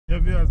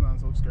viewers and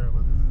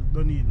subscribers, this is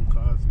Dunedin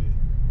Causeway.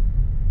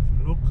 If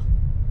you look,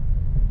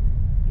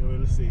 you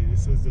will see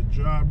this is the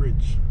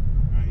drawbridge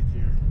right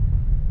here.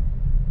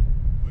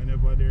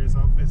 Whenever there is a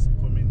vessel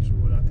coming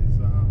through that is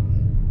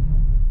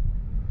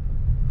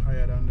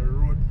higher than the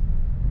road,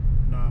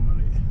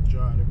 normally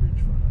draw the bridge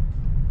for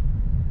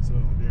that. So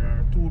there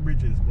are two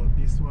bridges, but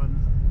this one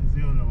is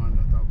the only one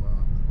that have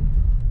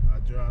a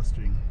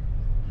drawstring.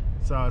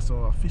 It's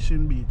also a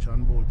fishing beach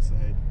on both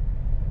sides.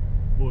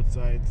 Both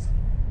sides.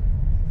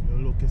 If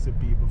you look, you see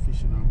people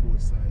fishing on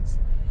both sides.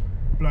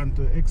 Plan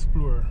to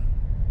explore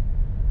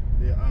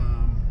the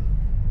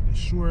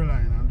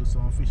shoreline and do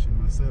some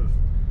fishing myself.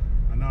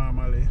 I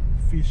normally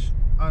fish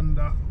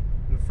under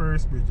the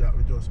first bridge that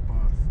we just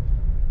passed.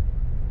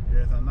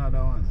 There's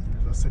another one.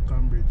 There's a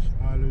second bridge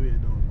all the way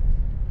down.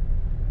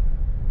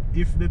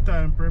 If the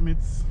time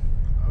permits,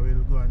 I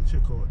will go and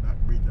check out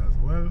that bridge as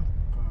well.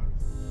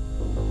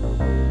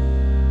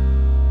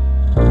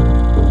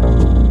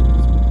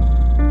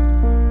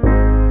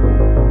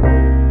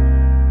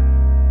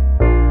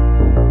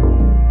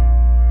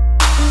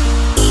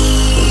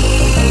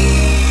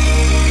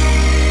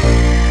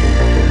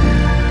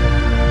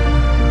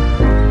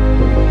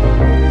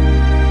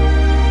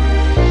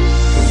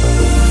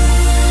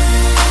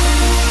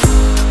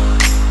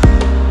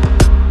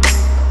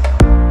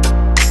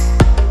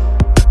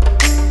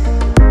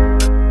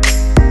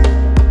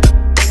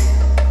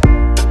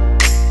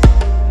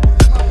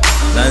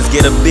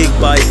 Get a big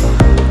bite.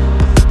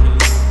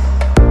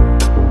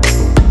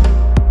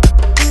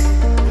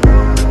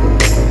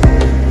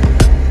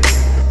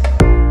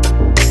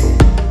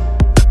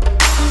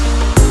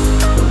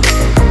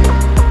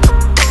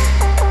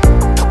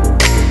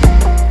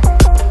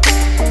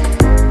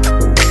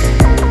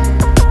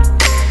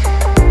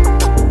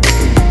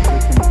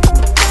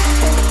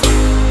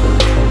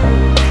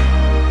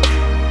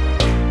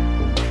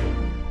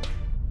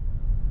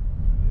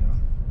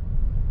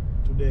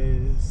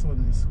 Today's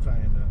sun is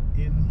kind of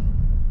in,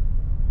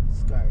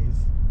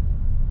 skies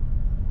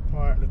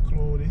partly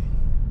cloudy,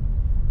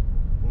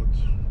 but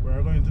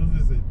we're going to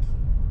visit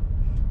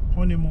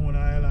Honeymoon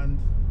Island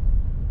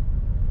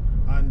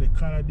and the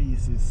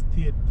Caladesi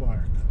State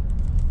Park.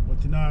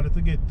 But in order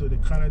to get to the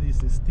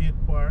Caladesi State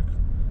Park,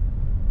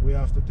 we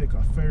have to take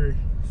a ferry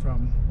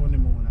from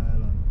Honeymoon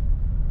Island.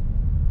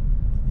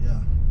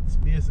 Yeah, it's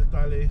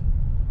basically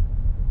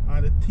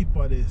on the tip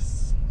of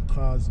this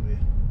causeway.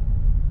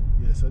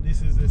 Yeah, so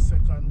this is the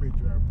second bridge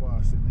we are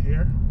passing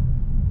here.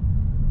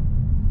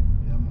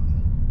 Yeah,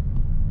 man.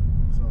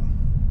 So,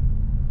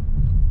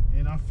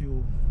 in a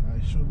few, I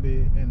should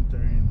be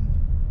entering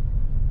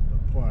the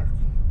park.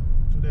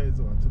 Today is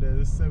what? Today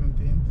is the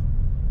 17th.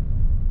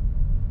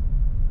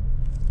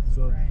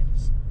 So,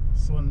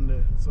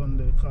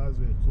 Sunday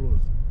causeway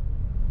closed.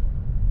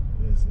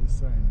 Yes, it's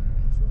sign right.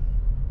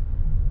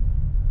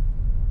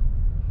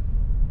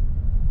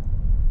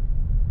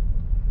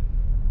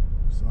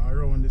 So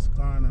around this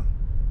corner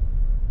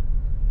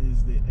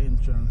is the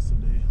entrance to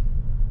the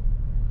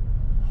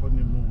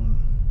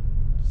Honeymoon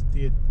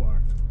State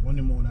Park,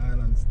 Honeymoon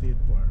Island State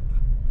Park.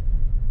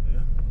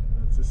 Yeah,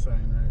 that's the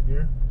sign right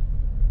there.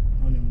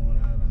 Honeymoon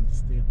Island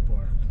State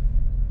Park.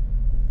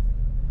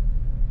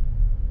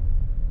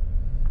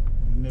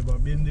 I've never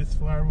been this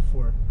far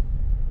before.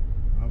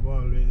 I've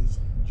always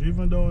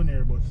driven down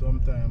here, but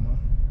sometime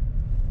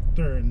I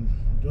turned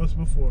just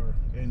before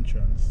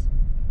entrance.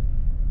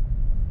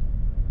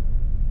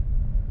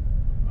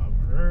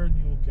 Heard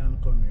you can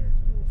come here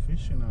to do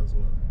fishing as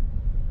well.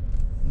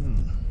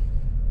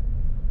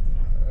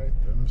 Alright,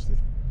 let me see.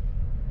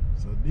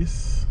 So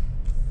this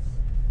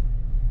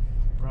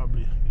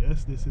probably,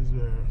 yes, this is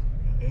where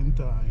you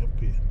enter and you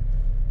pay.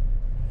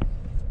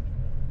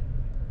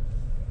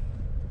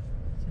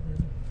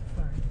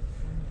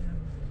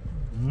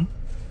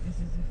 This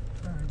is the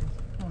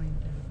farthest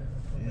point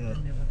ever. Yeah.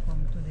 I never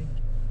come to the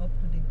up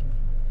to the gate.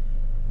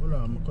 Well,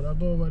 I could have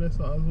go over this as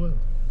well.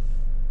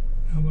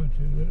 How much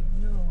is it?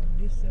 No,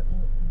 this is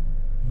open.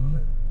 Huh?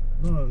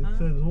 No, it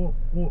says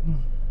open.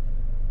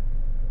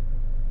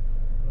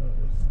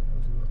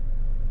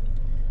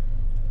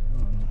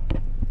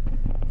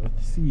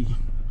 Let's see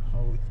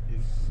how it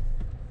is.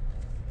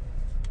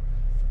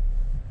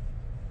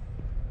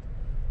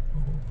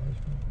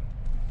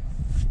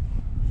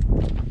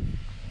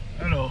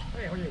 Hello.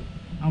 Hey, how are you?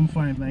 I'm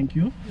fine, thank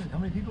you. Good. How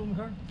many people in the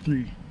car?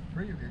 3.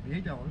 3,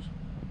 okay. $8.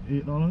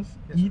 $8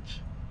 Yes,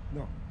 each?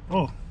 sir.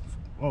 No.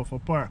 Oh, for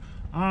par.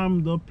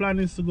 The plan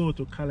is to go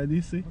to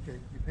Caladesi. Okay,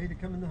 you pay to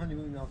come in the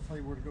honeymoon, and I'll tell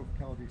you where to go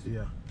for Caladesi.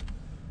 Yeah.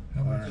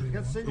 How much? Alright. If you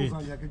got singles 8.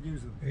 on you, I could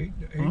use them.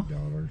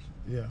 $8.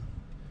 Yeah.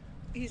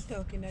 He's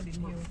talking, I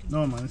didn't hear what he said.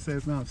 No man, it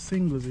says now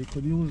singles, you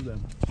could use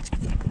them.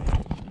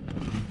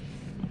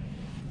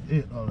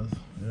 $8,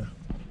 yeah.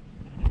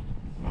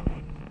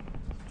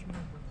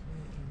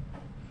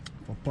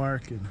 For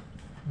parking.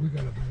 We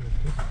got to buy a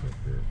ticket up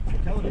here.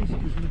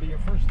 Caladesi is going to be your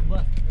first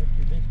left after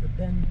you make the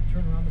bend,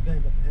 turn around the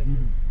bend up ahead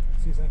here.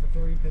 See us at the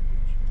ferry and pit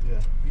beach.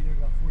 Yeah. Be there in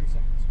about 40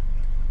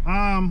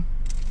 seconds.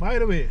 By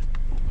the way,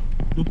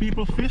 do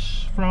people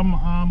fish from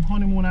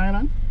Honeymoon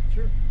Island?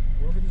 Sure.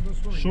 Wherever there's no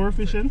swimming. Shore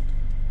fishing?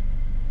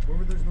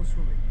 Wherever there's no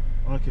swimming.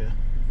 Okay. You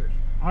can fish.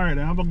 Alright,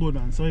 I have a good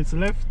one. So it's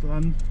left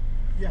and...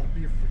 Yeah,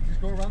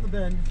 just go around the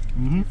bend.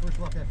 Mm-hmm. First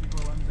left after you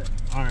go around the bend.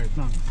 Alright,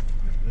 thanks.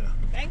 Yeah.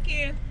 Thank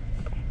you.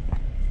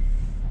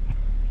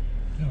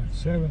 No,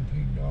 it's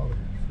 $17 for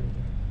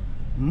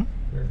Hmm? the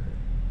ferry.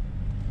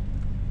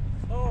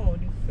 Oh,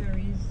 the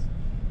ferries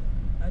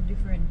are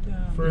different.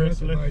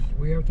 First left.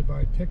 We have to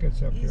buy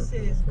tickets up He there for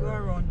the says go ferry.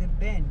 around the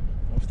bend.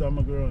 After I'm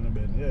going to go around the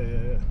bend. Yeah,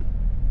 yeah, yeah.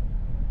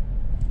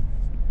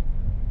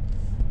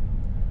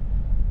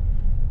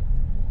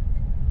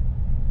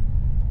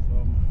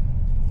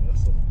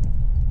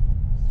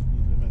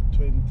 Speed limit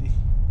 20.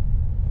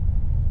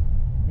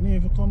 You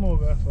need to come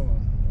over after,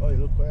 man. Oh, you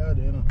look quiet,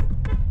 you know.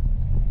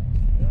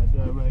 Yeah,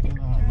 drive like an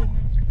look.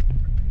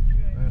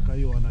 Like how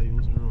you want to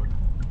use the road.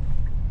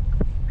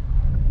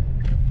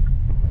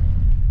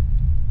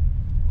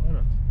 What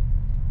up?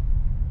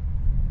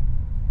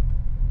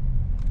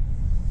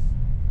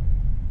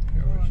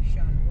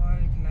 Ocean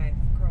Wildlife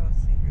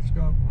Crossing. It's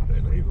going. They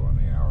leave on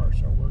the hour,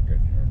 so we're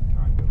getting here in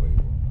time to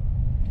leave.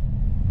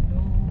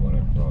 No 1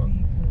 o'clock.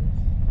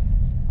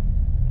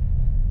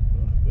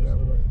 vehicles. That's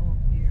all right. Oh,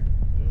 here.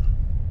 Yeah.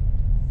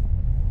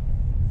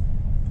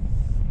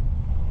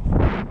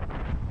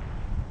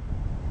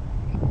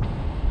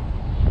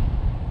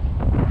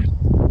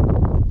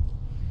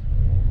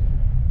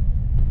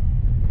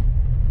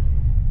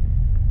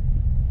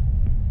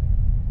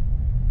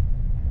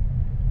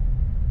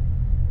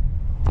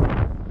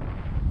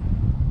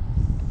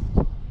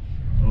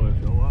 Oh,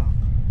 if you walk,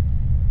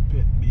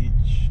 Pet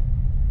Beach.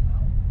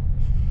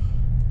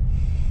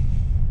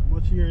 How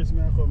much years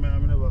me I come here? I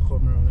never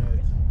come around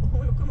here.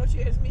 Oh, look how much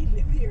years me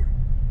live here.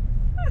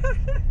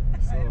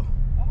 So,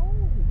 Oh,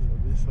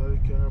 this is the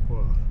car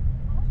park.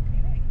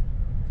 okay.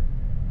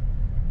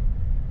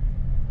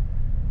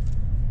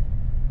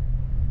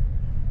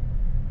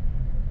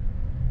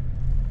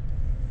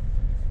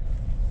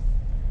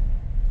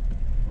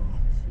 Oh,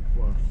 it's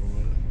park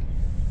over there.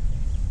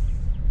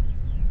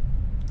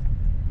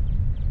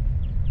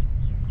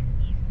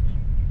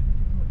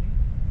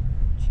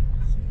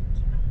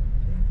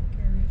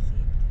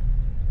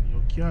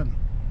 You can.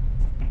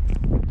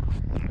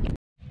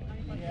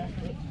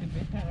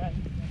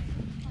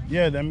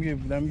 Yeah, them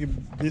give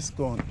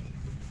discount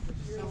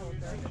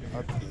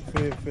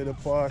for the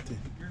party.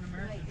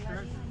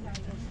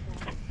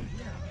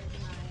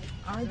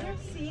 Are there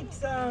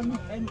seats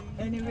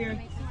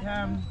anywhere?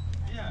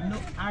 No,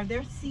 are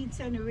there seats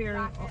anywhere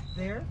up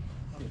there?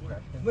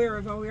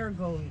 Wherever we are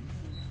going.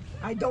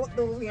 I don't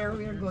know where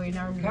we are going.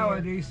 Or where.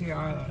 Caladesi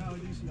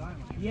Island.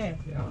 Yeah.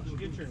 Yeah.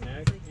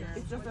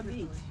 It's just a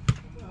beach.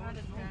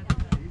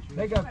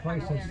 They got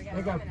places.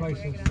 They got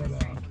places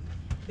that.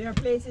 There are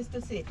places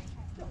to sit.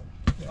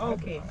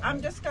 Okay.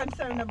 I'm just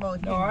concerned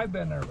about No, him. I've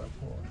been there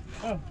before.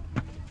 Oh.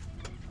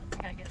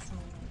 Gotta get some.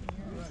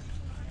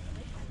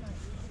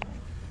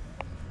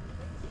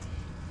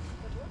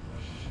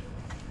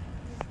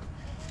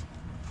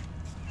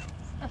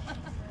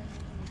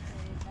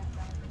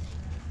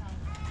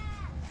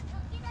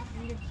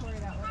 You can pour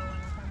that little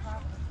one on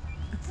top.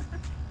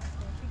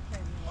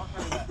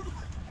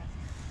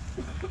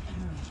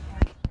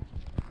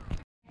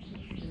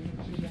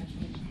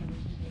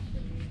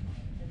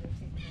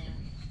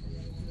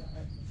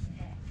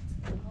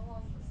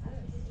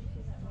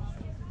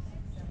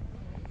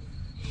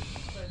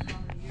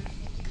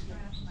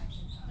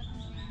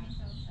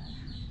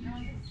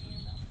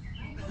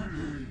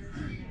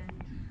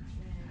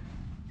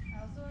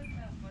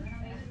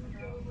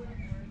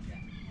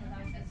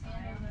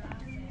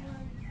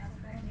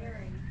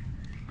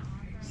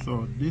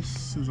 So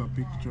this is a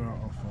picture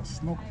of a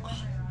snook.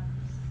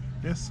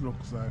 This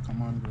looks like a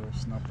mangrove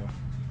snapper.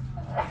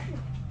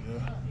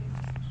 Yeah.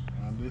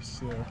 And this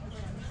here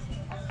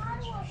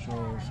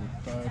shows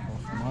the type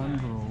of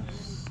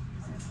mangroves.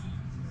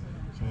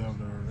 So you have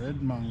the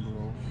red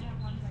mangrove,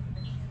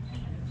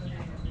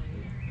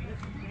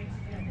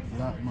 the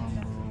black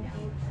mangrove,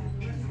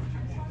 and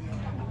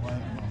the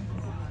white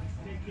mangrove.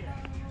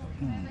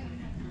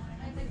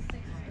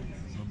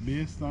 So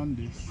based on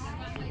this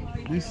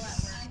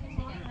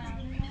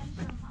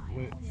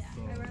with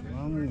the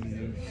long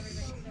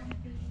leaves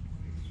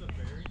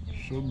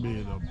should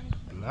be the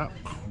black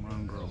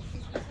mangrove.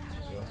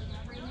 Yeah.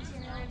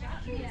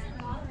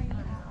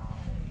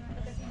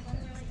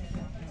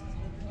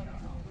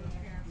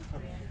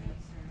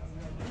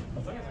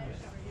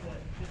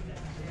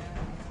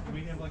 Do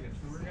we have like a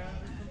tour guide?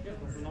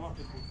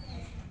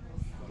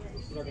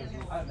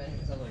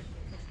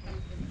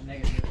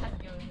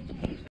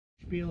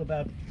 Spiel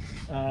about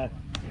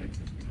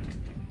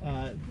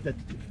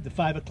the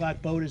 5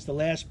 o'clock boat is the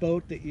last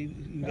boat that you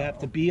have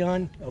to be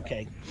on.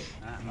 Okay.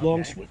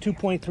 Long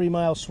 2.3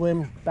 mile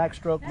swim,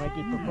 backstroke might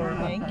be preferred.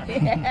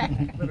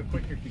 A little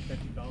quicker to catch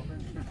a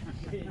dolphin.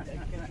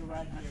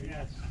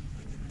 Yes.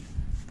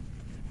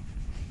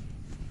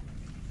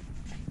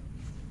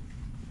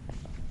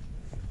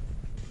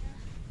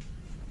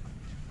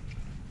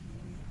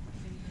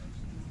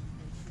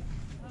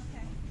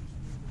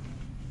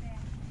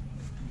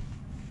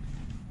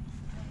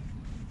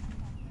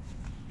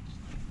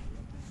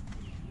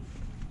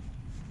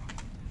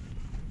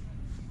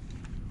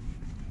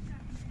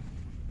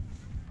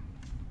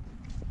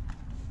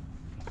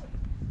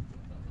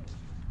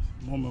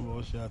 Mama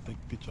about she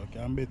take picture.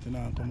 Can bet you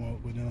now come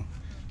out with you know.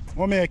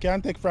 Mommy, I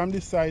can take from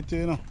this side too,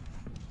 you know.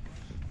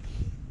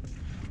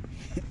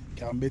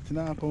 Can bet you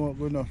now come out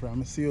good enough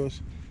from see how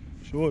she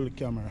hold the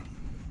camera.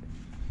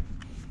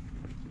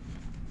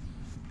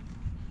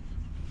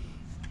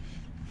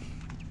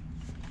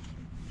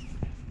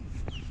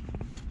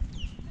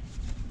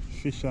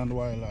 Fish and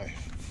wildlife.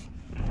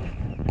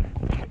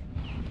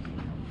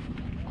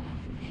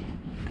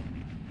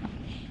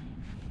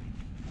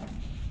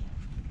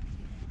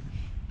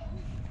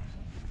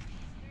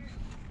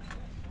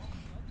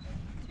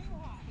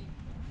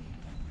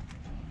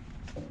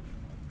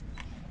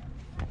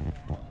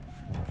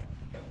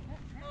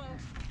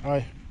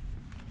 Hi.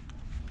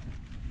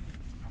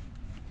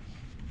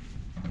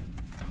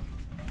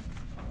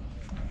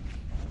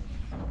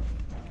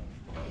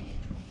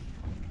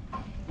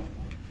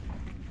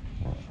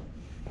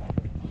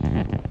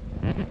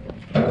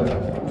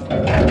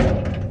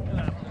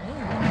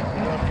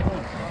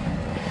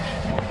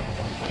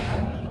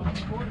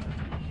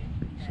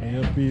 So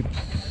yeah, peeps,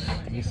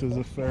 this is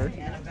a ferry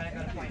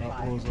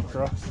that goes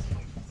across.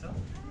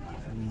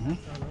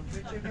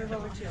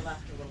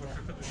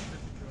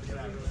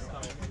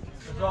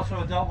 There's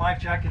also adult life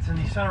jackets in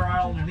the center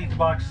aisle underneath the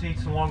box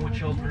seats, along with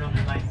children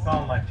under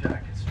 90-pound life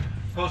jackets.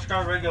 Coast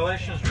Guard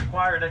regulations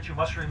require that you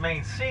must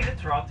remain seated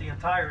throughout the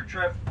entire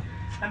trip,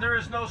 and there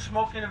is no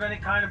smoking of any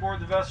kind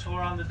aboard the vessel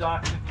or on the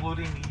docks,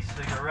 including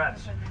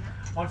e-cigarettes.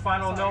 One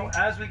final note,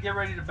 as we get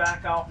ready to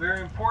back out,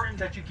 very important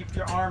that you keep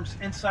your arms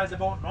inside the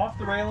boat and off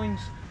the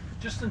railings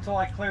just until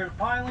I clear the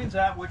pilings,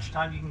 at which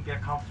time you can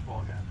get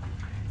comfortable again.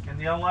 In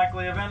the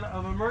unlikely event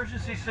of an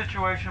emergency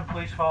situation,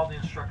 please follow the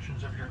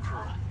instructions of your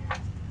crew.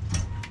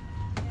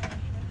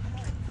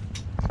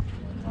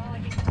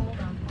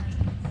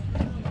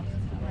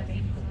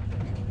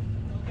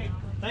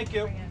 Thank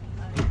you.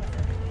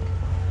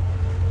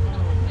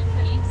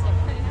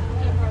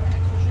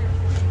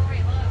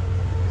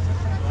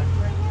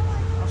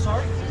 I'm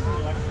sorry?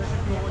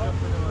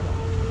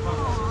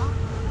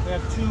 We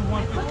have two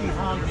 150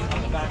 Hondas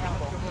on the back of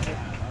the boat.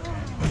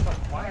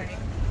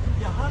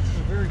 Yeah, Hondas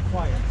are very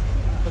quiet.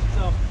 But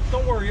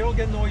don't worry, it'll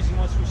get noisy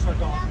once we start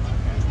going.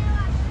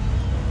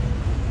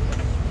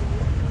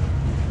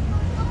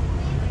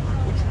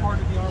 Which part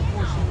of the armed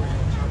forces were you in?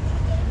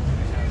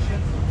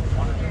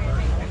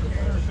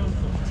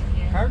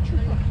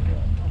 Paratrooper.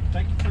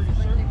 Thank you for your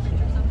service.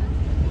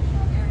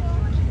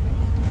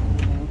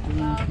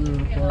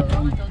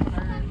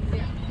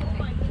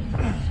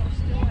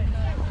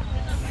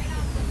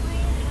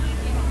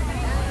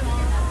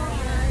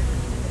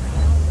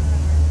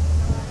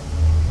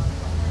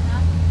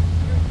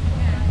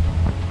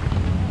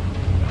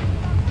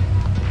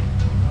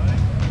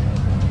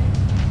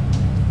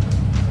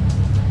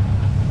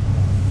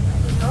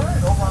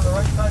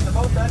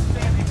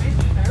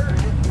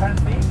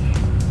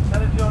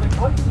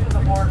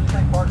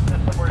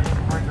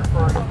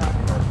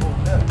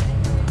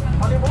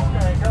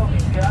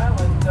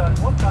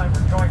 One time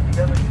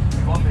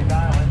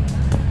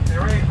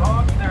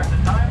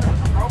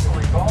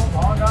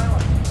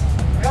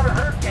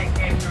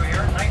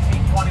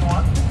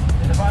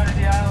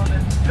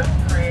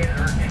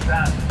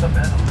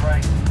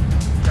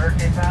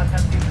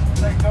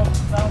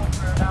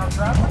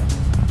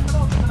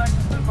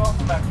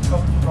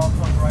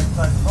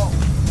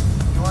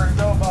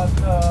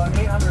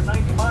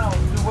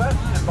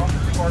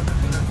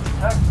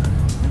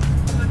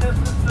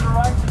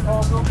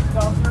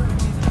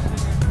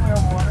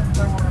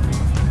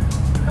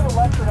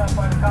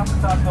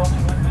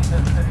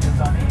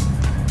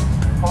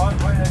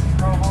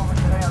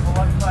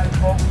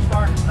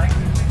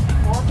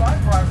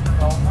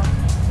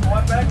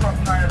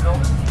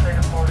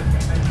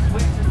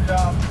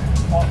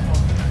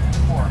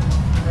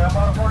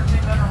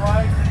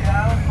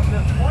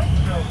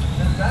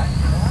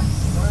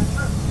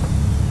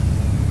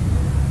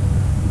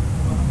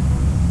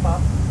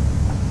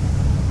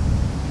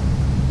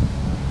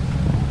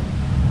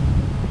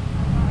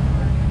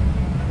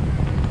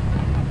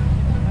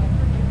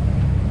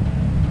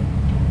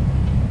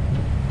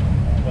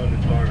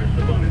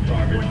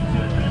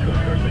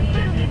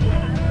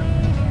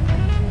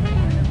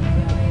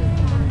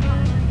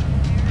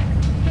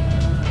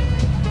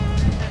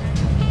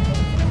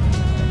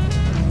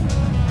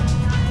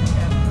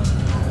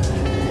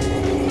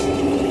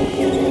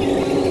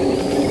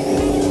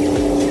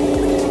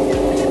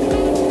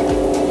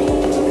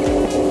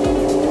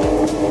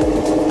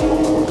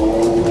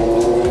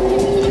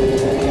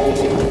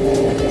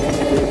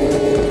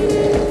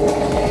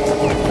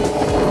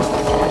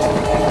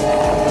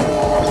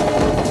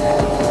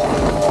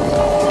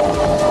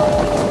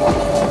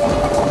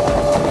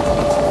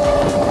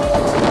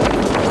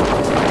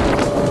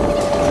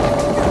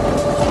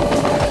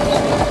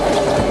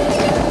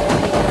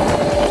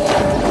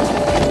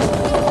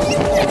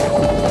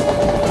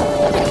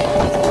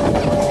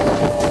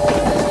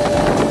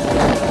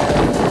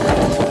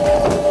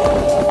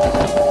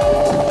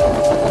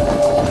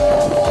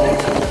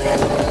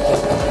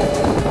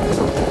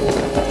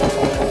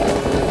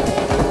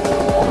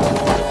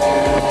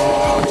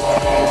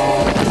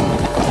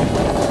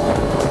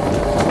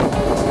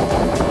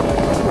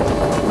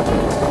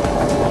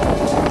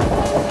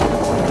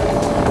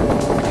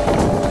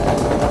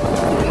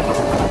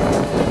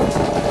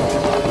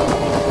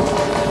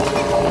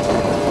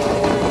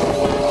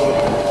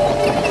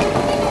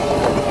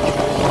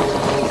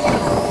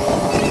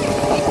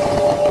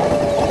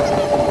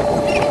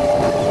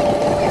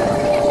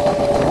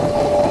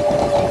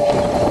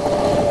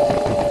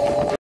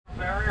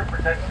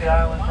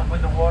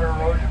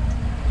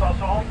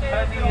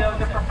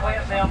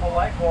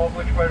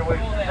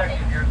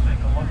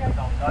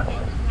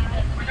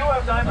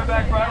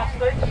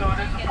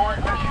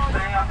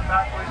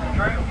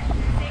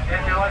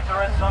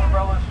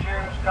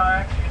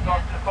kayaks, you can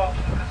talk to the folks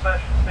at the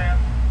concession stand.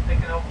 They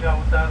can help you out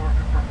with that, or if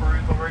you prefer,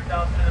 you go right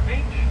down to the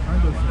beach.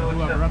 No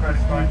accept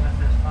credit cards at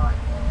this time.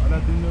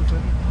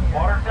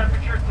 Water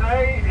temperature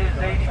today is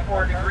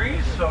 84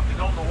 degrees, so if you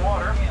go in the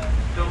water,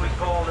 do we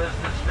call this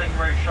the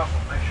stingray shuffle.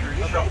 Make sure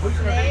you shuffle.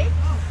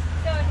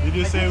 Did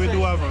you say we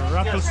do have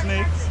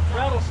rattlesnakes?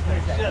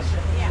 Rattlesnakes, yes.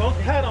 Don't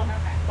pet them,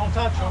 don't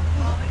touch them,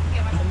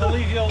 and they'll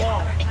leave you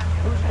alone.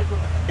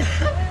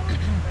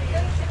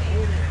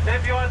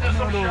 If you want to do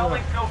some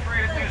shelling, feel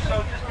free to do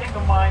so. Just keep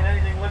in mind,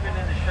 anything living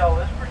in the shell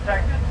is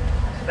protected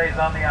and stays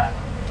on the island.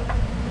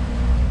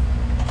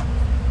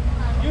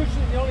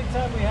 Usually the only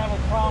time we have a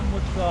problem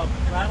with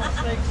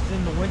rattlesnakes is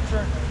in the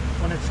winter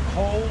when it's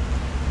cold.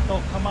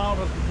 They'll come out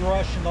of the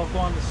brush and they'll go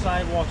on the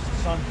sidewalks in the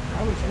sun.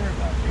 I was here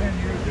about 10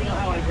 years ago.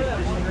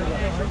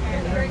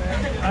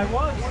 I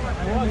was.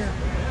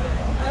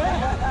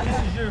 This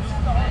is your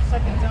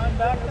second time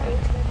back?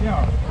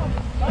 Yeah.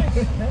 Nice.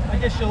 I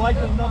guess you like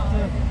it enough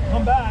to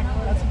come back.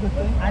 That's a good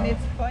thing. And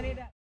it's funny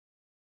that.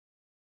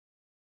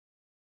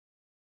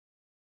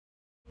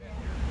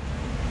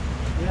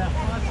 Yeah,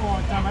 well, that's a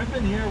long time. I've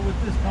been here with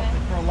this company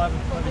for 11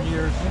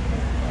 years.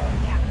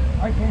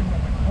 I came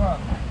with a club.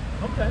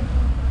 Okay.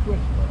 Swiss I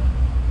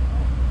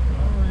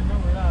don't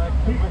remember that.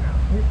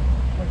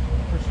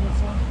 For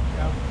Switzerland?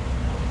 Yeah.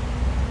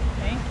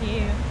 Thank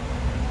you.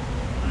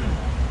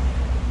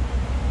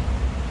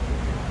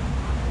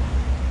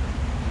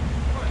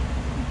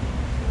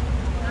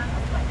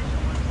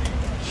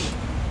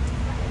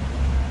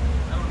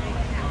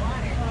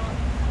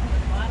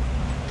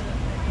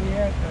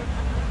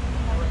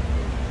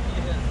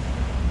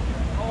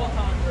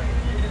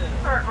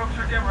 Alright folks,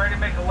 we're getting ready to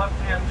make a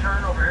left-hand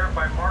turn over here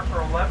by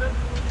marker 11.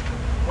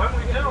 When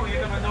we do,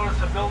 you're going to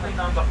notice a building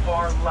on the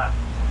far left.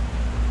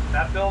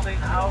 That building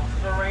houses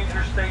a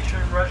ranger station,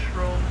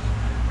 restrooms,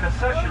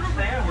 concession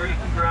stand where you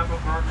can grab a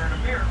burger and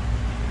a beer.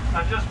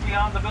 Now just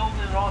beyond the building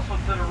and also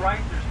to the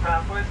right, there's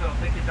pathways that'll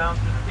take you down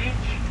to the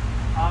beach.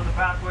 On the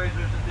pathways,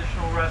 there's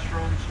additional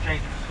restrooms,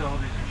 changing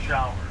facilities, and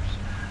showers.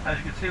 As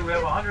you can see, we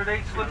have a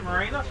 108-slip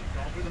marina.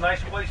 It's a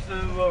nice place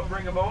to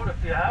bring a boat if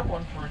you have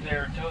one for a day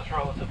or two. It's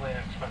relatively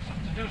inexpensive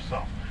to do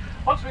so.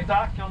 Once we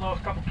dock, you'll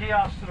notice a couple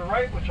kiosks to the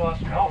right, which will have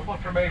some helpful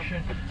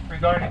information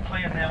regarding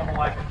plant animal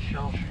life and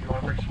shells should you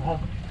want to bring some home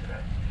with you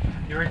today.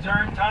 Your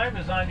return time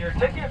is on your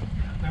ticket.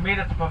 We meet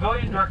at the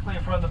pavilion directly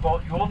in front of the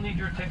boat. You will need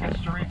your tickets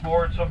to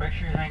reboard, so make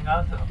sure you hang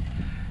on to them.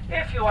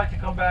 If you'd like to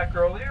come back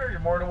earlier, you're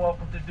more than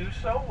welcome to do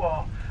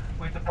so.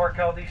 We depart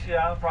Caladesi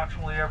Island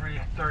approximately every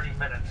 30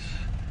 minutes.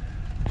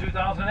 In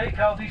 2008,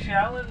 Caladesi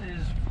Island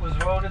was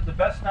voted the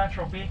best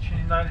natural beach in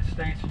the United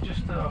States, and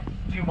just a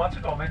few months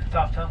ago made the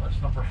top 10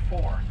 list, number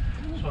 4.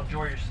 So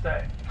enjoy your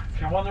stay. If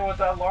you're wondering what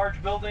that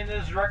large building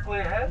is directly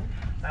ahead,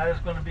 that is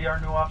going to be our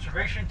new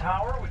observation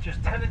tower, which is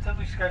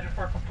tentatively scheduled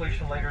for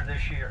completion later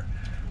this year.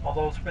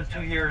 Although it's been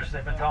 2 years,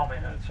 they've been telling me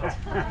that. So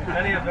in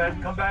any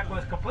event, come back when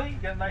it's complete,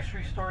 get a nice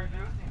 3-story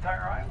view of the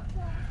entire island.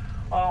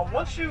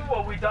 Once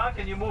we dock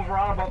and you move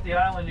around about the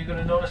island, you're going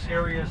to notice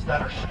areas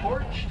that are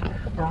scorched.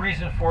 The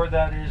reason for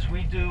that is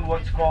we do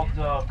what's called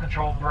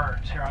controlled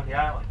burns here on the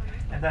island,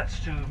 and that's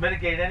to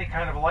mitigate any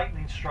kind of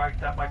lightning strike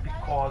that might be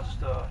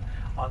caused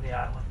on the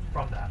island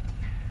from that.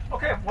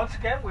 Okay, once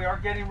again, we are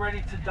getting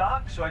ready to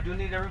dock, so I do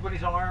need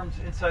everybody's arms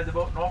inside the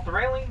boat and off the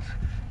railings,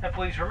 and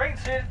please remain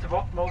seated till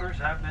both motors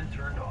have been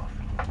turned off.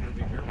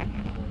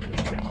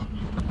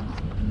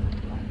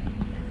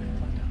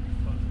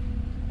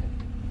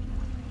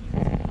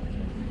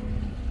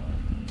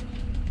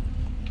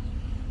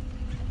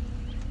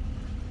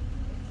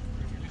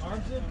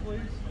 Arms in,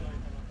 please.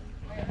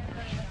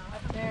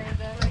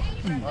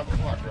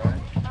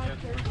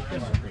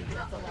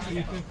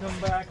 You can come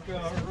back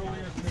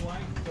earlier if you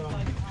like.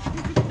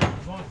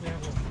 As long as we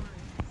have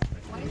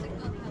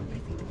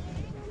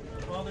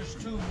well, there's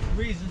 2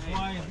 reasons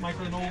why. It might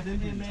be an old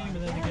Indian name,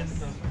 and then again,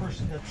 the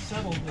person that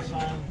settled this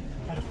island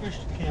had a fish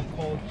camp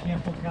called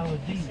Campo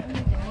Caladesi,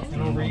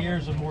 and over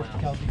years have morphed to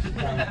Caladesi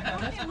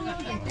Island.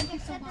 Thank you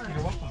so much.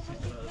 You're welcome.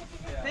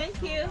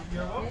 Thank you.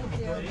 You're welcome.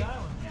 Enjoy the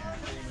island.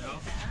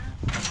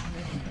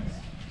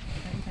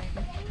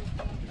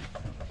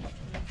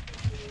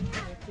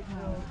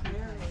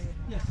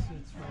 Yes,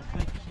 it's right.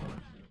 Thank you so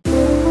much.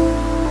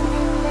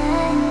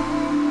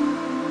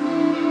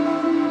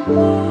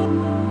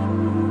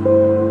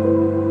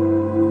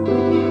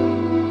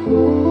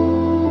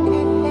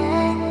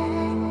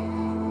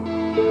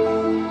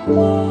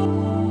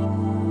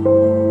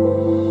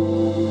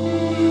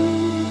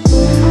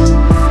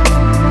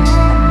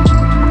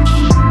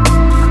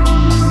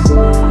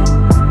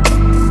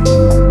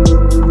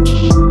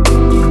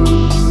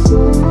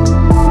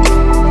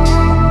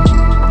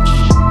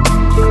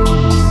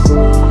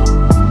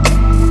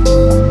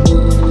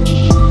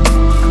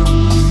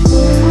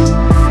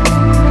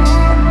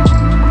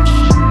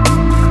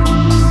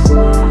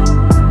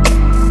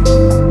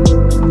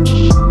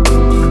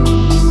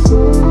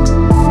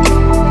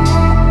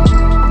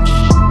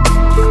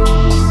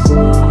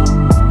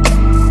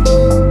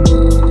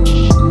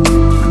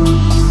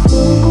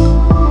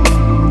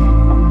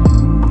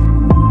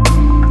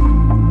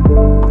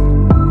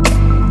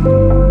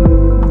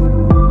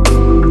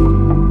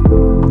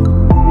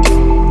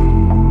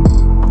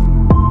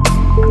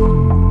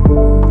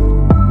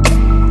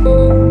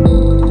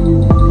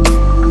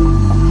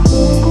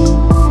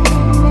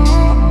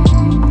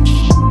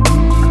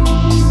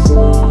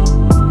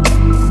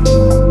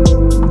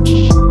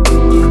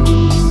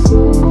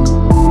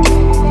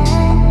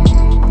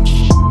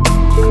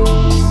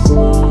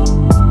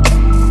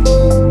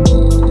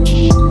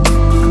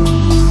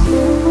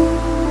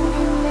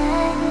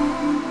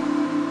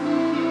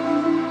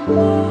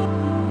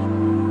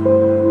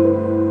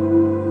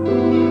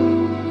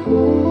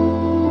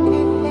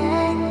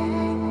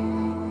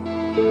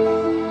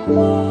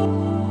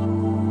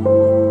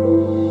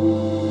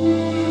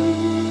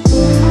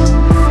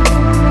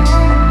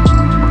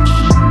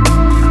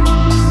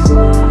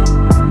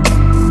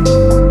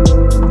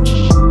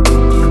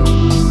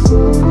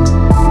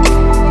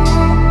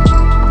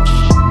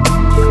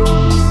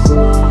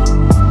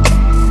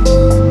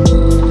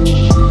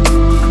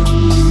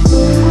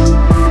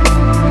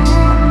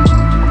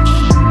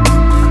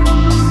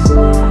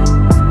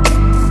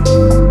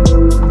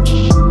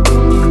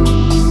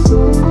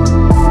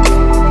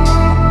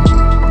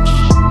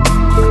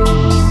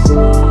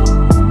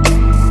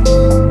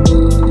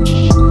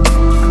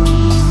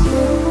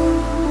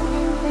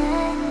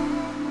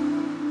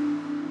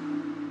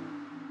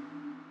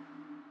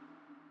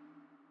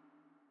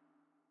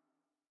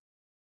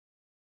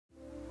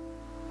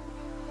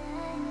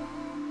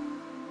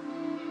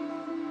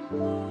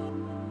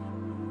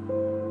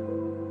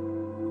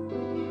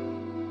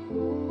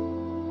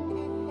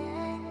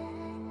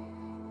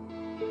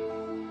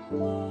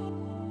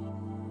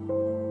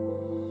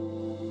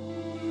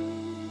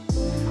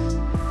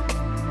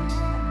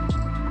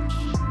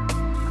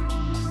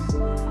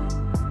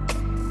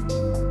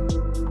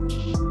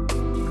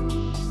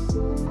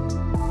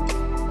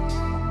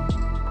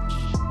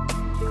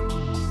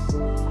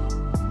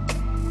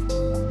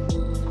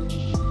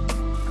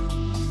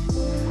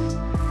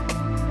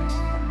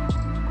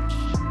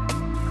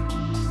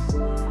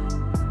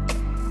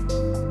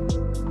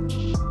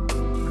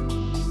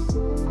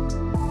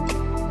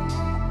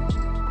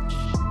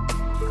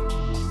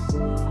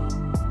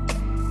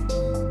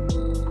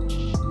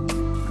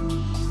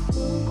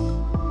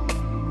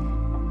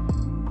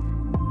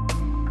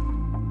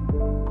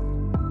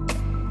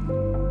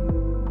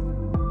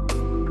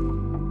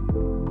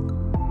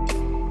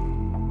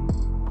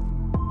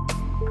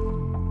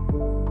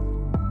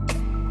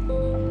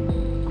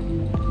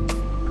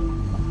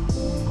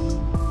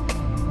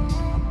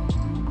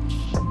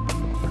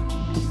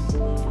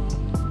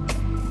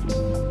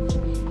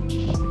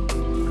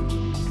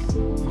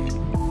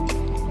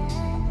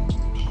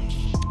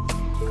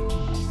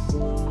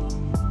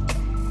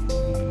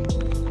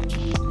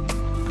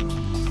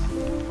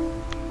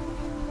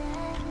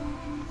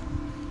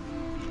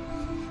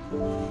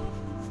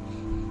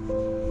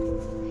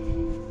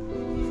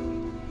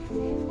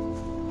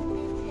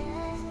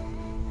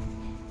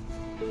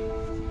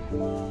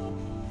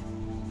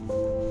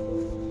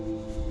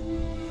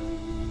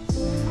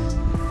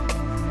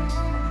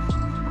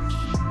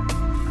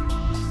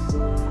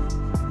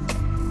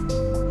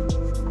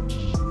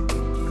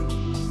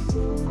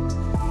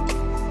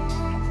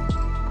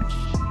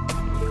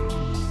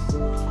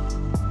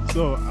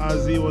 So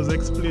as he was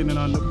explaining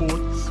on the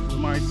boats, we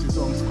might see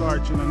some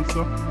scorching and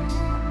so.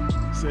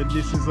 Said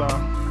this is a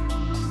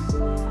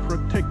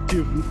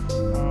protective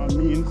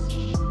means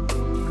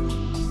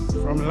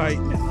from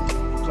lightning,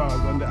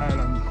 because on the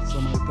island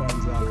so many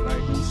times they have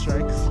lightning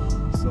strikes,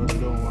 so they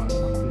don't want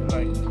the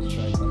lightning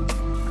strike and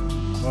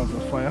cause a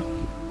fire.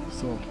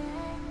 So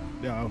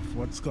they have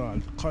what's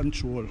called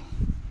control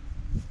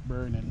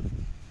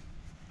burning.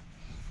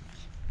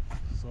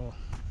 So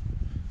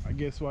I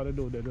guess what they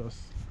do, they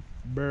just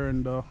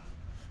burn the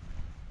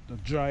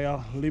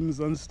drier limbs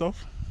and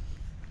stuff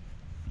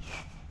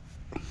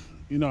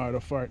in order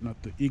for it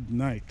not to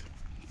ignite.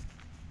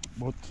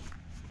 But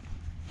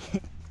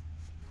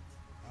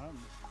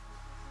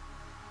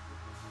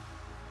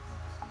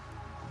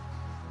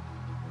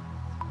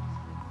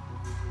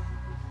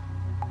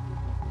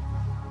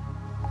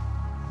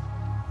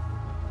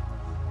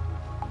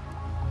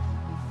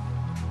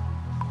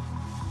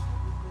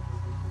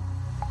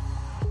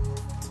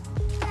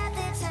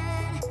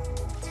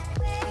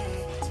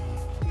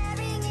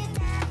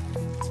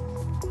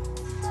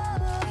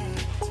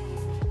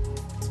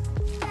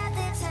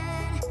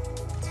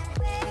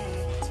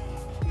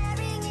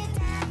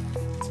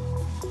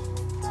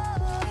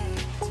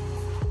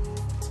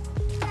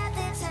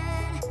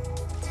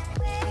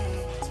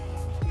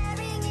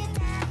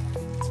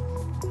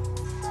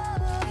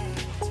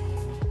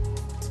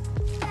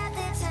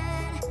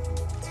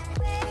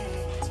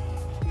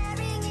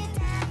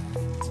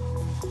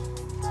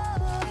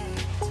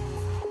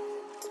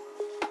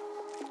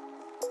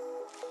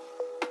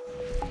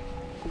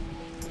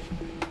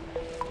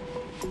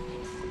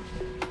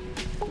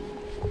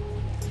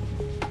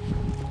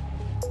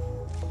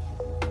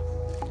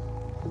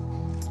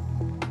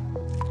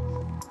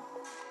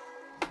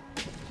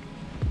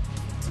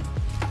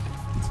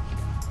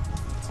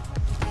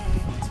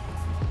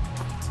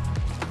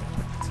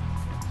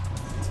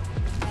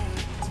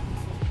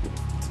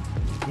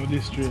so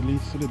this trail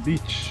leads to the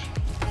beach.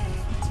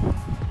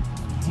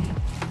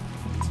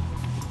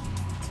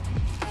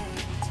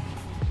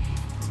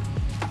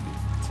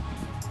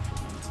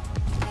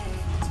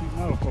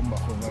 I'll come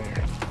back over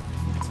here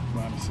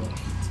by myself.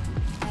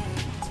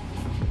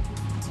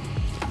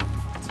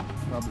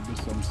 Probably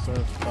do some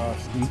surf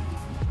casting.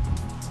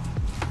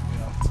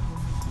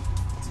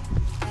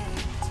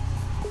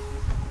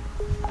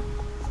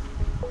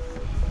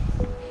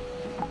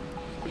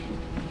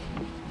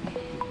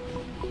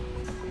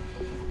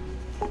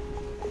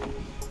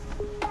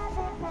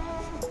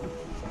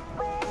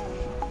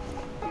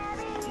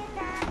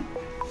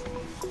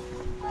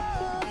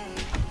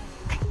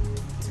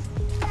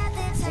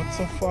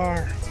 So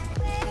far,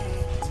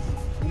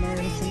 I'm not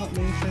really seeing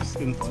nothing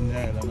interesting on the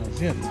island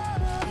as yet.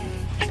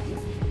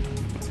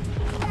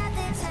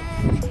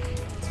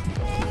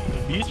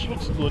 The beach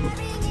looks good.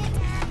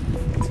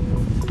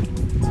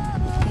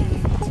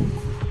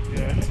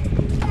 Yeah.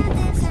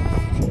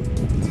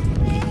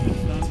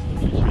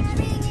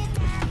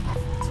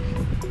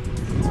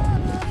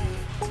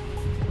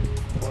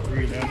 Not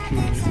really,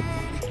 actually.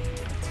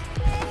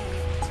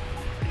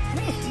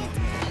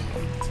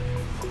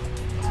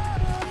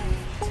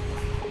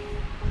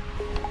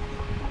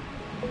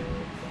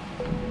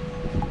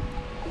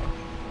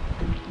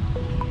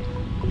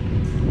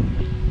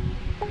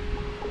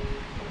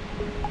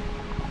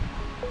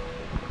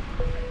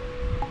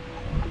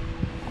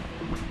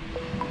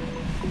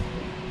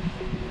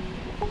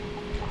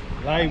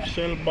 Live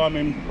shell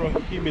bombing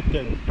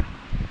prohibited.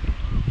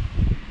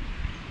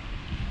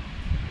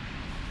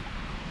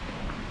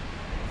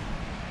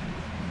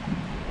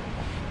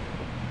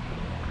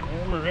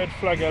 Red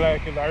flag I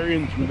like is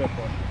orange in that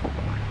one.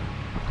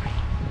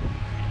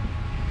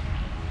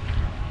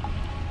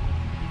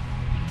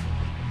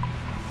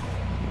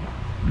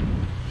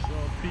 So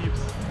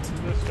peeps,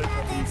 let's check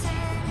the peeps.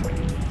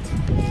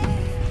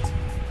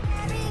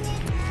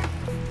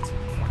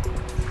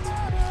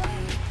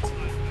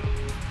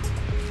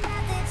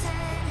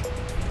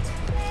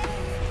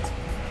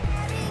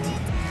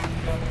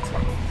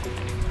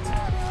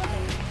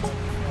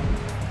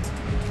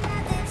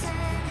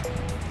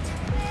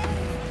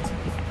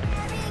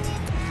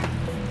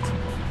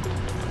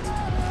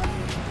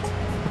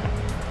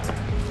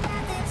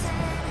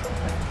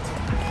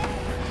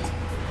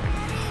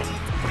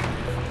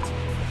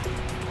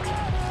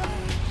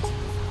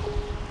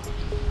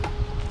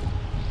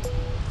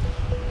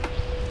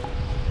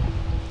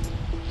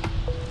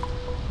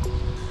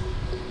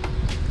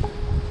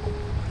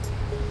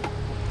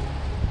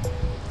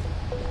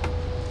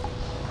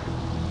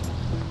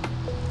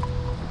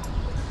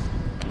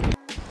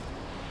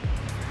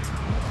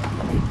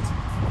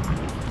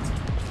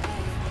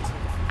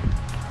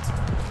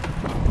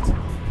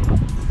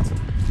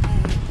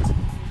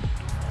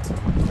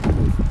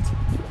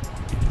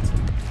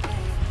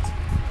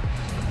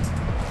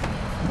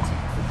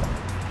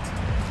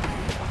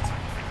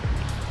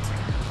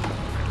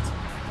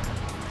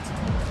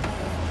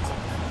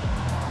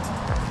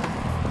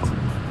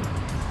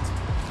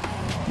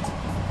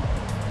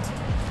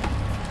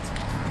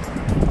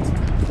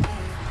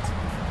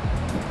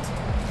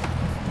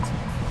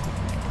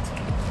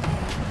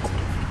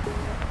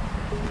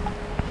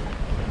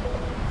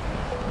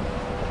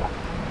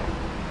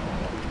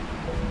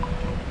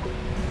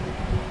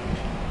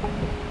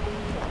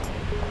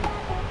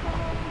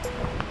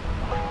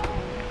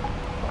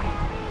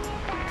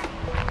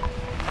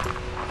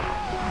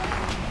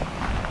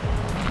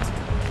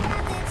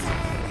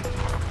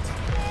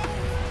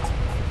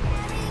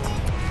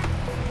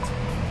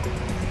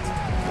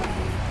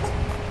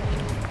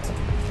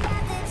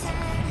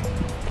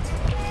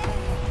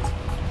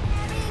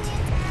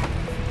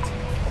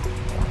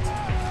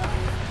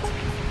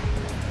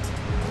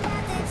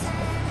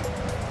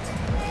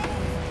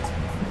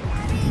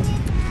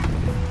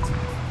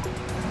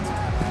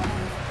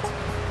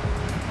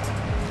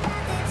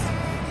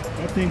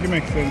 I think it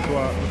makes sense to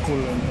walk the full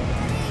length of the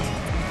beach.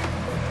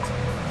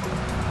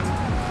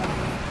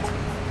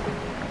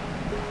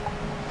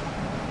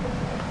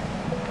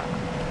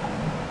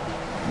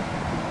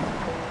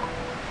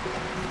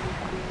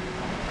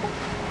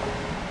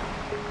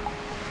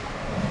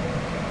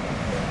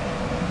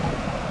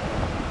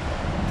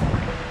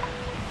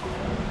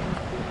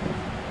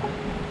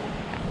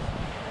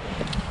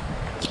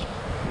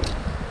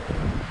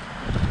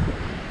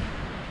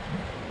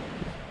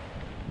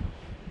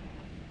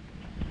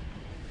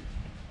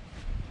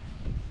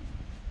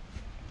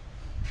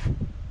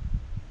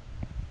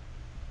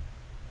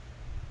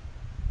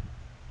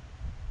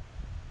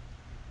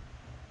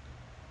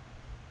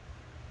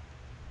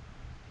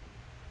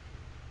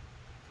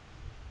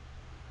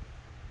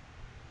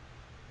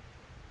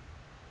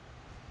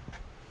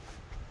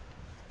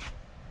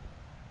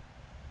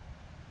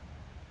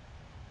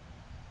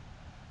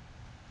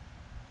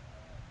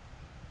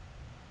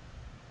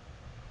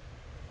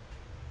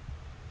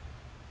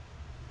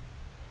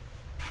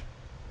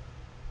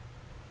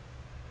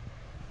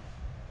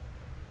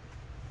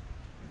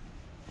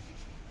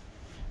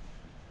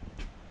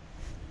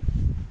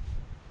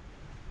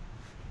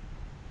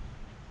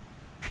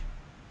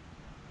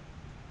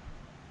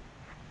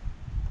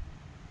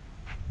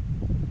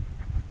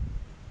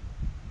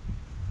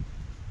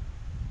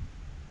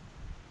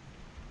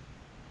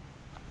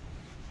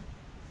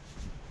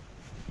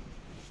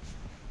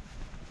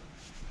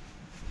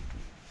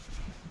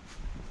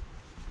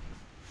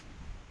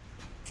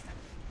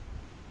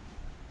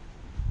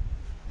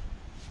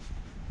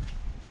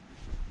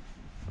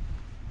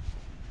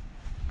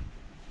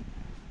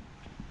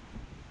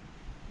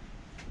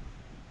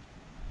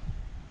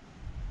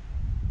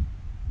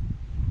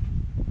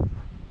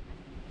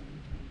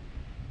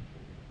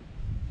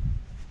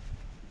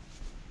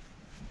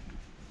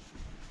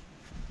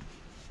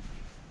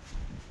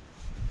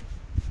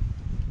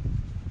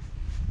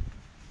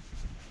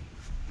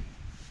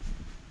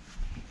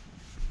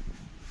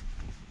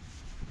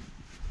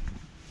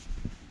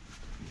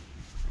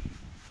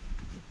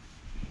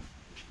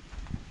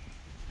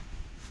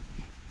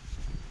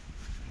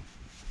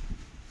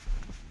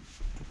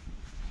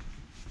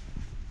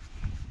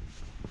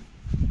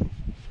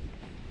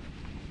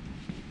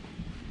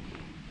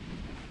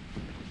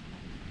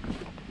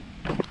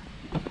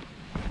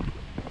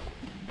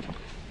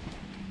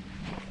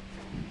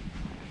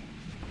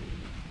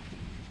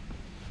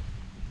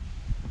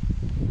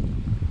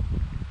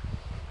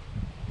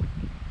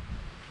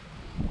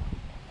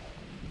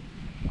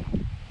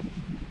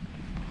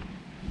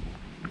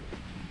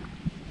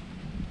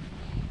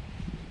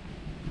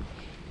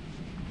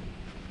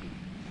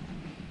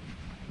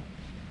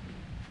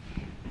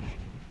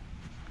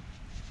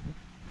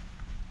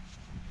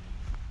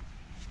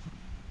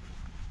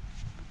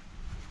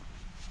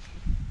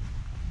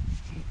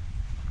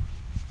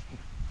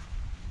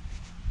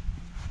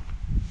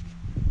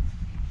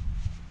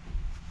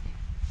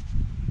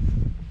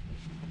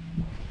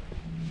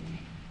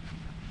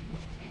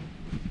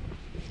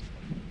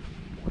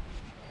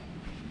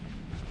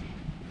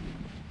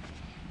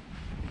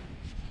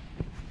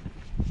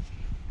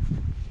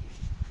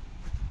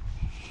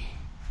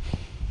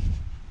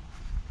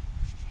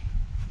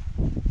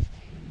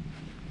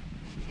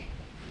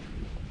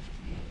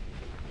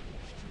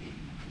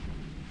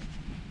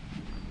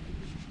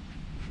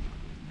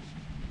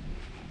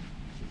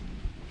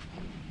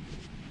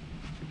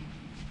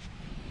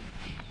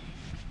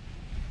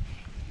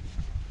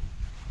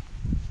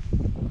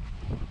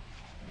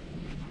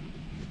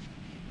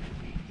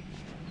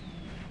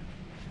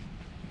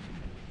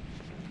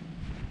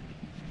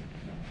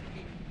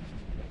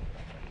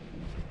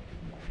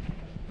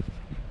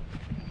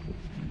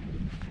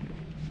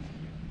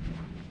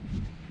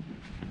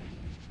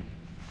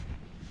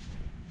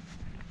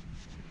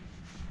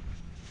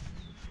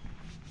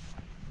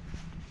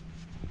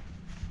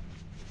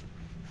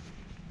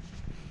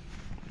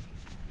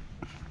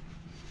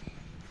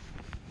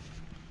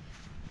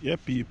 Yeah,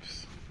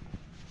 peeps.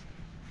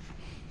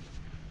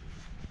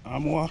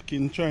 I'm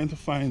walking trying to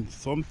find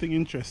something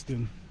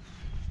interesting.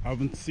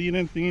 Haven't seen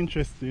anything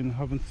interesting,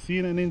 haven't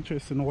seen any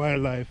interesting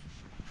wildlife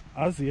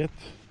as yet.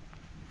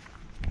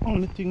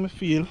 Only thing I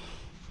feel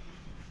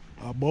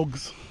are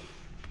bugs.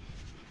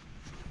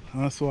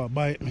 And that's what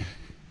bite me.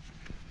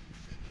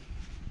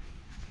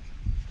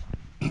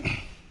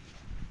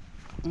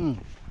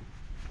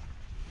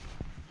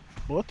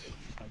 But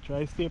I try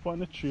to stay up on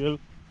the trail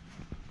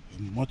as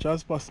much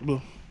as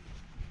possible.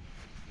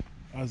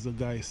 As the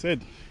guy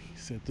said, he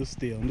said to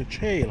stay on the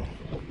trail.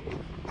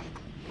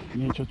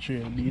 Nature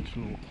trail lead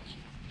through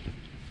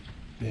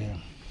there,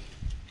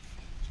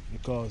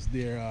 because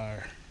there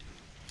are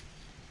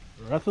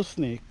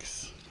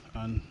rattlesnakes,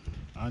 and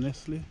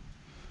honestly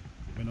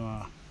we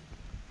don't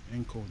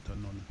encounter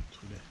none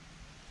today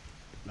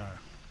or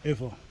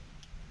ever.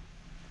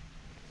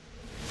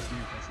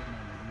 Snake or something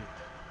like that.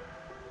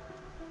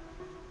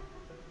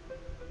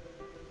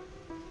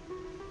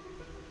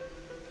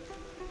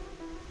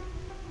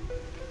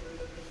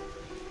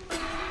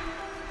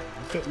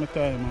 Take my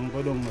time and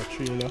go down the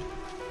trailer,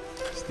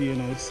 stay in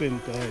the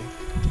center,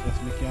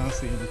 just me can't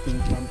see anything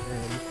from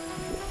early.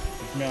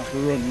 If me have to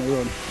run, me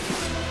run.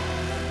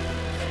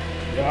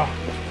 Yeah.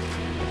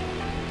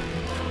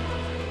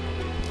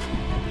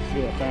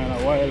 See what kind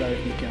of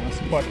wildlife you can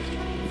spot.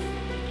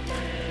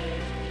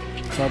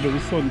 Probably the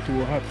sun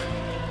too hot,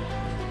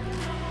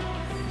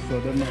 so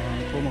they're not going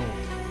to come out.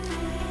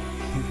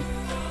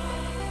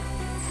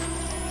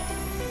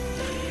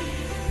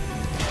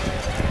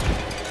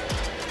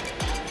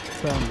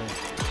 Family.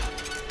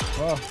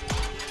 Wow,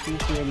 2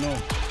 p.m. now.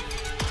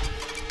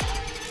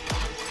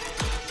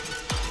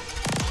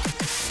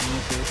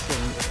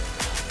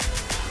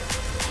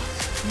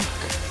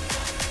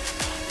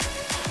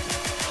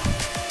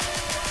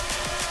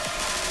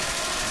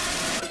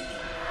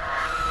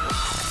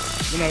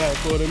 I don't like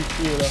how them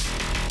trailer.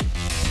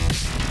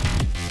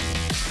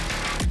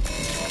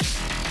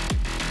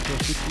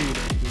 Just to clear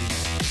that thing.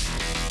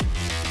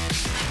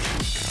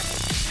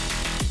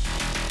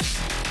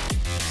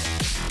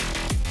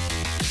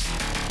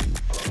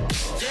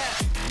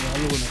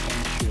 Alone on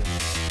the trail.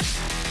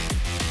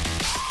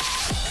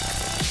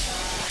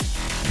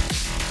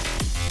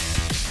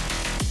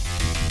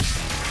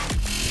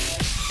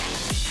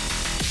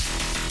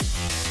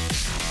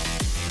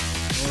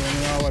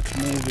 When I watch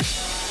movies,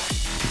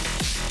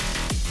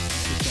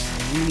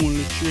 I'm on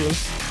the trail.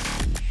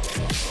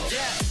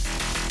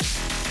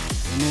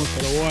 You know, so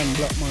the one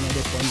black man at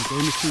the front,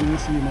 anything you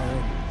see him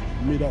around,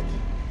 me that.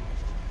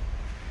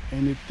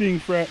 Anything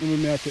frightening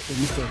me, I take them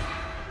myself.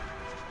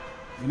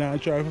 And I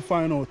try to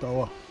find out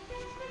what.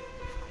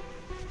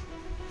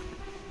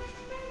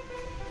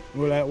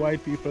 You know, like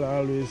white people are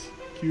always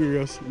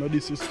curious, no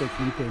disrespect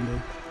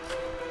intended.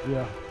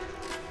 Yeah.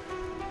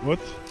 But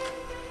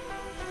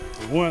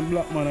one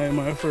black man I am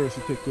my first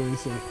to take away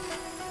himself.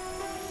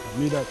 I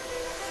need that.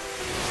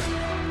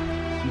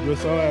 He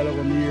just a while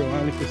ago me here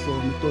and if I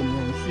saw me turn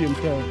around the same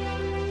time.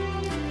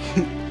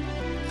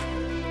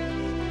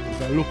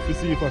 Just I look to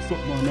see if I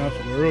something I have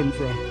to run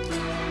from.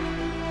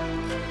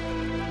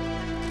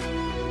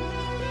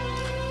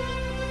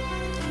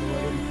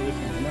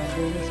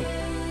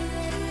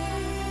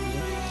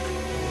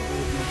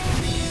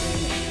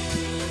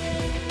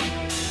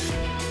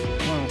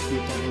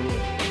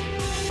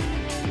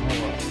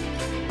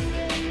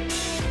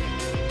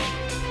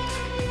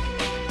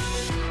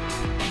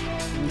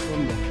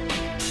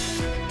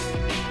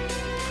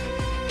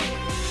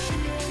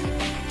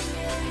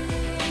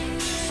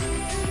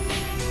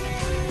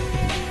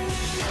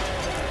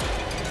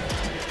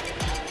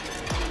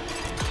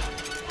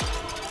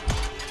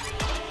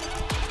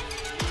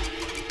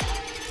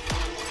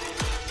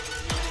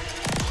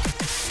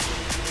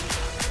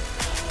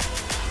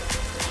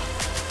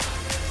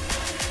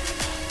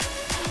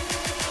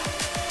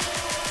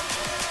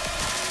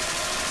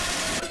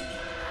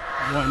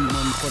 One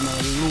man for a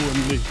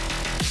lonely.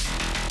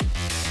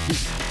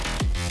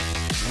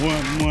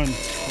 One man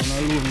for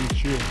a lonely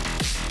trail.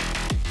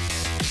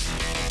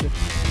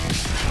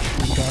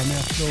 You can't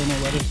have flown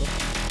over this.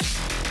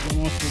 You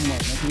must be mad.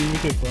 I think you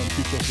take one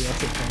picture for your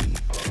second.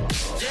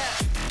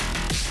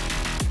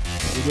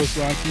 You just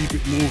want to keep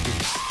it moving.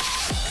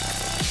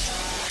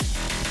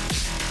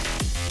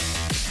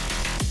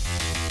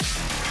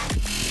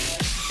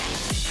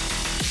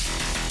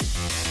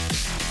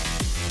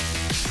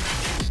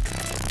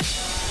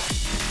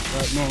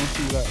 Right now, I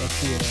see like a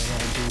trail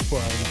around too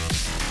far.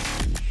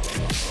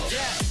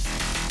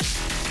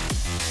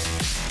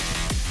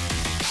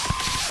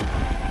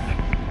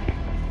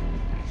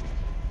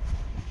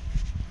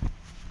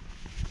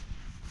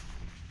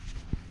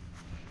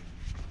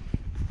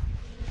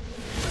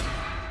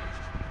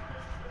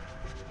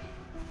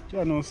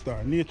 Yeah, no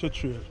star, nature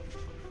trail.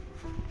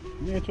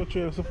 Nature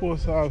trail is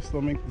supposed to have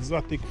some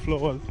exotic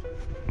flowers,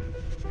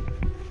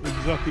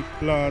 exotic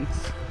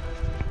plants,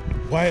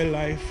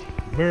 wildlife,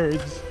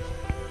 birds.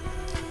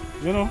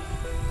 You know,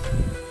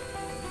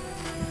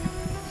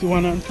 see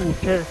 1 and 2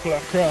 turtle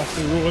across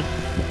the road.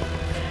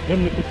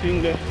 Them little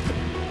thing there.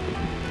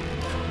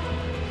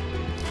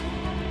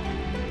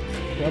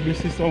 Probably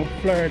see some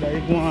Florida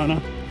iguana.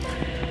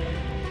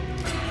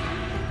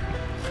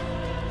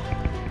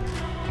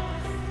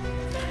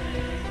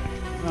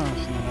 No,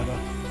 it's none of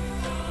that.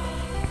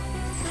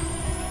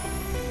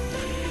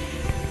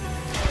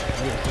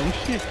 There's some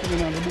shit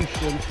coming on the bush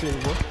them still,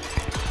 but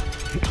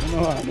you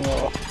know what, no.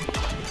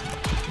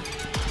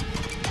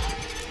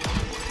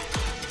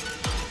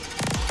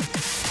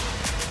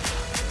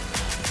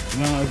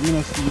 No, if you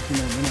don't see it, you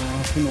know,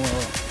 I know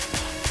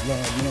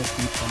Lord, you don't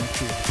see it on the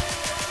trail.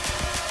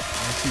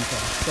 I see it on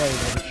the side of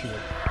the trail.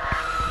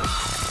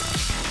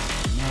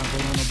 Now I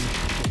don't want to be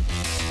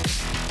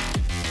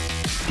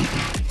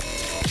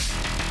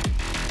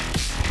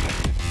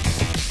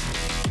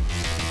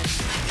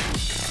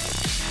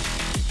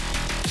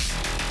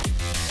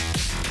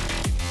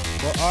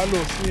But all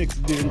those snakes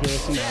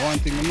dangerous, you know. One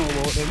thing I know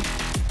about them,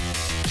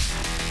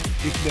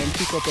 if them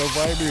pick up a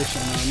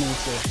vibration, I know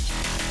so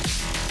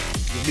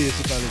you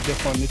basically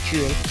get on the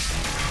trail,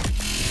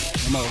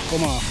 they might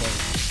come off of it.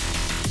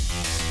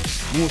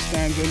 Most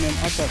times when them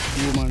attack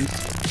humans,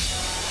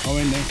 or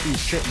when them feel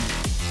threatened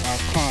or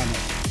cornered.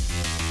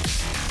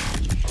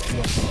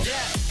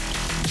 Yeah.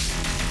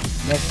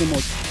 That's the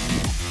much, you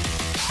know.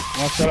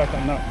 What's a lot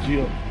of Nat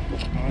Geo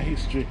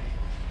history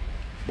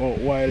about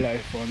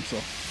wildlife and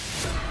stuff.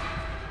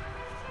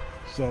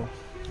 So,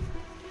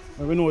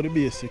 we know the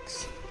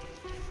basics.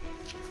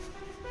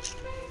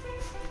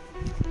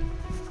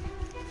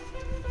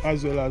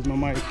 As well as my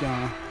might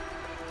can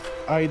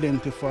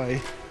identify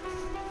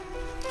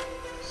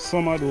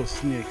some of those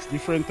snakes,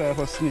 different type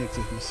of snakes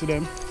if you see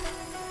them.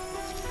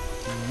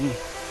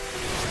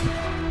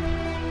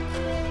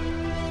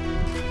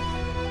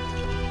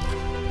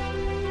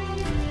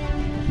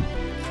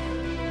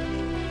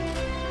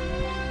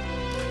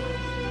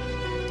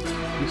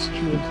 This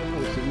trail is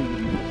supposed to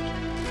really be out.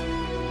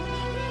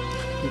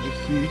 Could you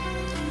see?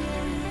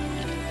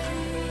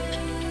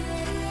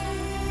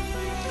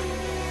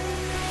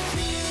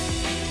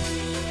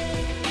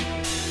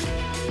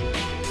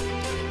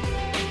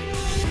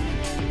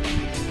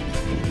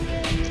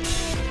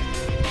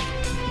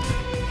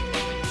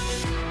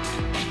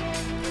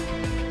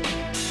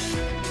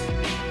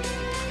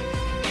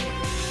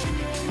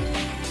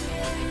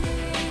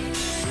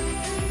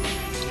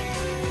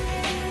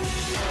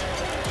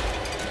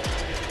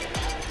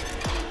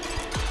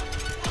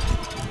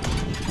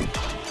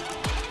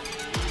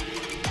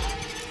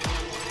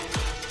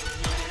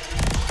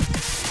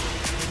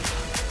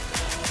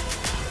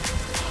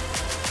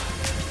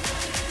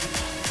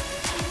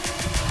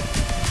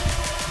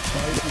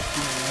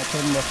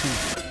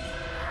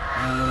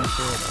 I'm gonna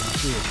show it. I'm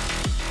sure.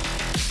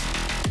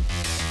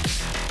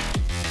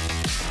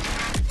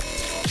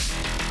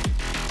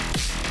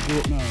 Do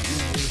it now. No,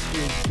 it's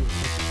good.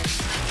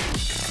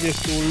 Yes,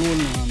 so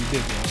lonely and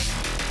dead.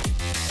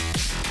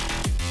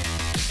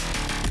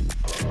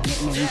 Not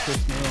no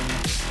interest in around.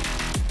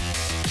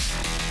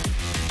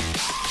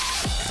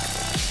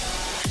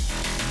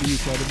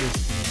 Beach are the best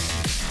thing.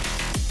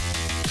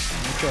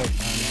 I try to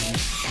find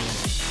it.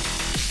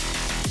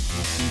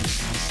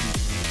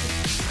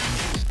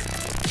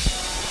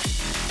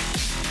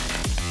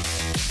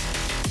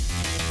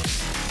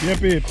 Yeah,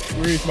 babe,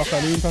 we reach back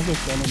at the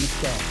intersection and we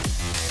start.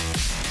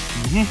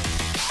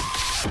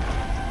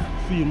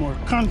 Feel more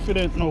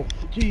confident now.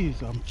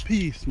 Jeez, I'm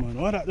peace, man.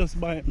 Why that just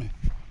bite me?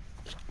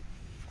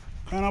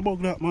 Kind of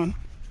bug that, man.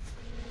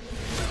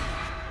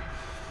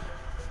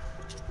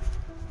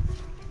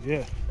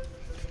 Yeah.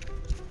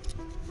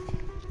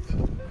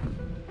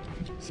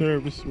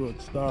 Service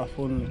road, staff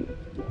only.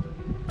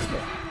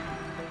 Yeah.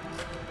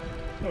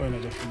 Oh, I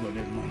never forgot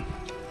it, man.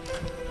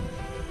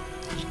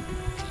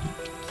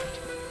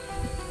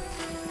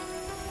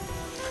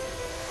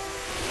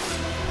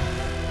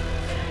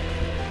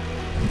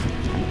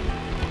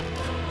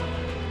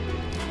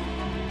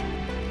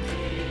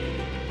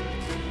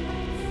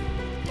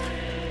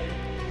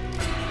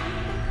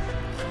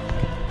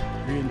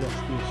 Ranger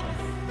station.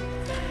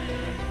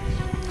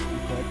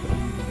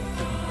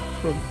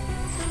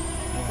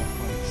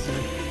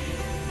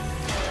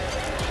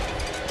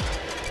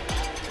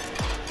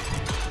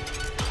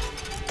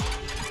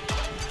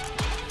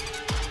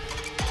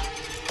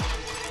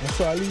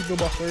 So I leave the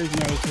back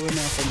originally, so when I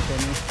come from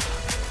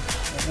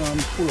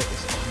here, pull up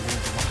this one.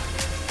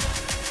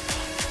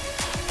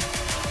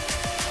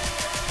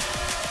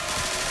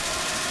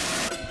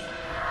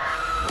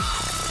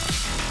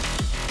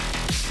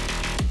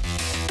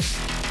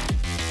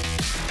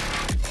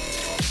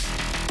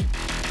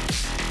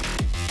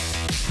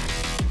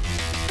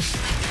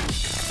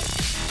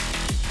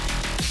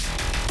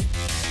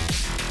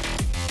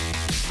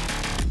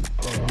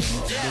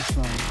 This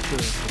one is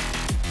perfect.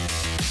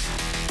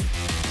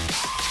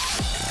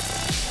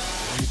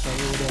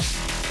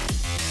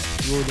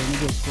 Road and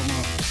just come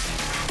out.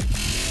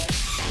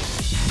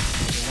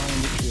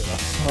 Wind the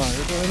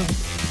trailer.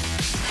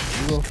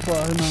 You go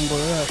far and go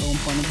right down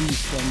on the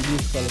beach and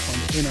basically from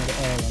the end of the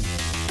island.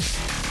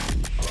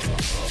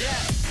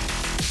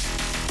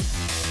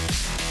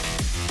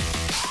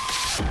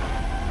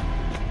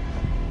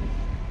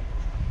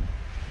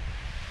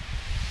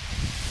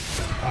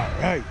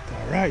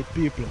 Alright,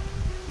 people.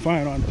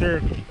 Fine on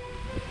turtle.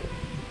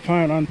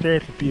 Fine on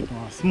turtle, people.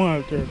 A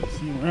small turtle.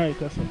 See him right,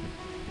 that's it.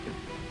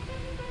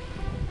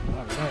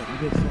 Alright,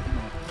 we get something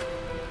now.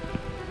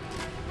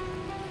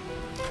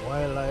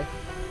 Wildlife.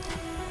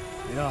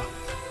 Yeah.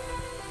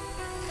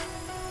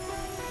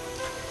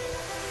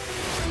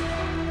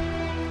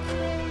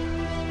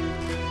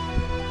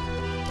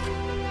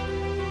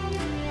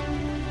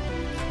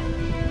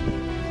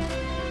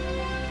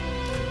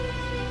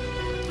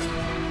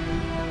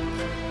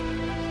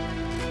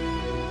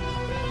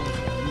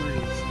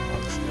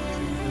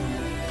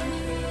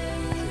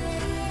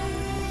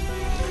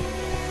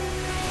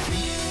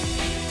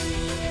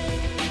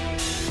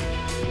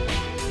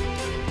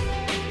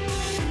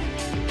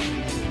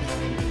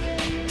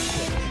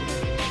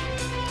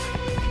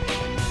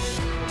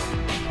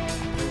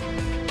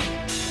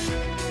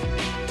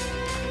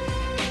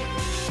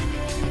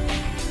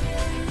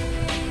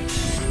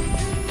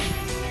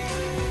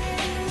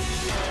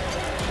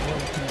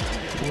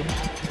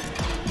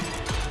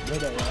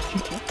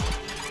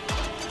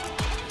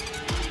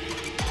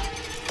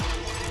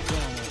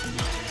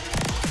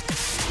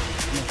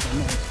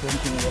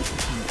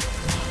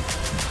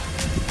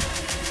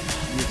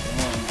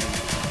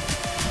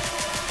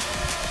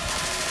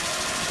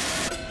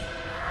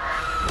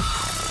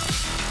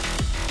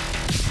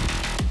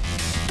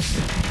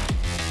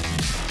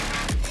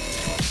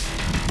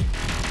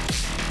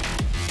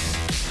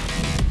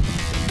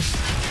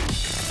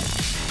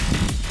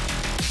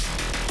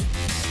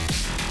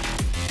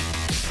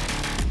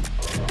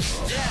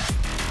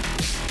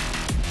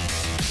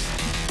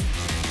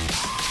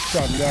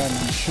 Shotgun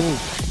and shoot.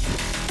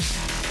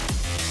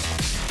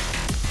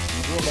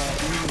 Go back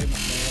in.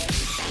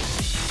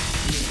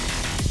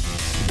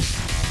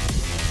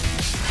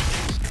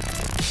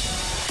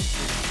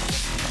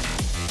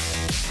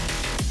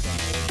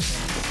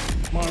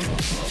 Come on.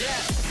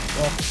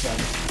 Walk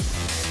side.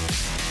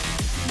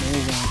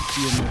 Move on.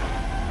 See you now.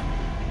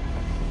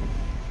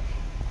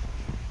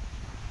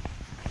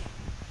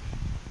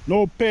 No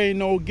pain,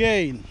 no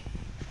gain.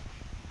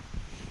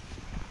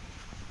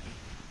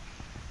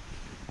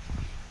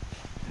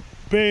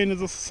 Pain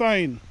is a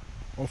sign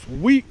of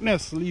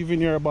weakness leaving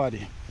your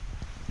body.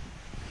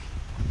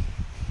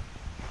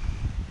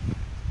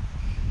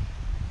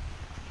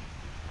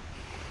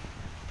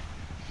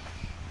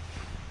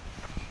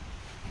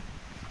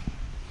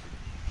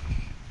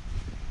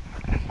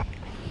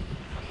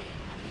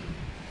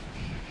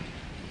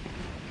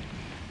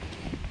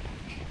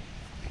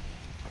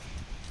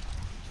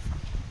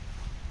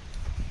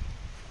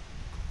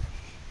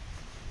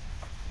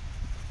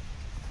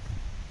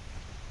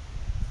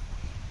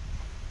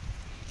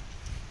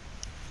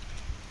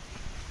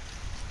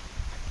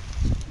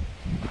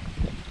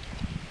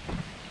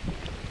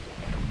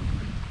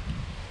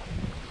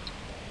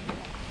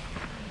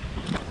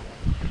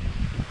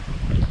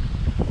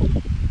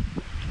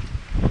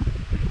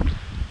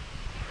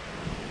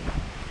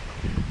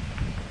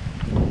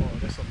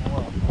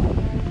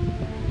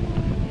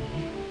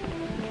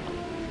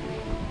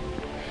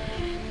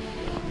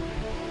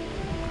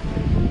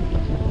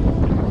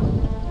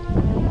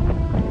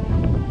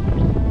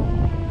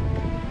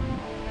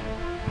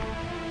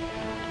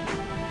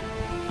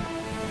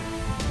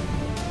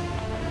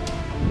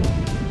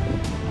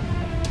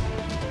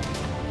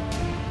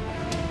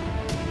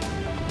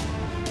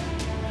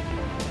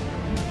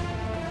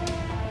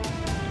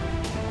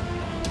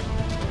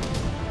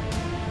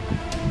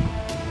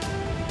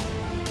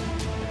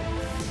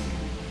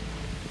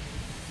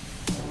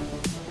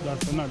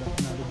 That's another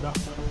dock.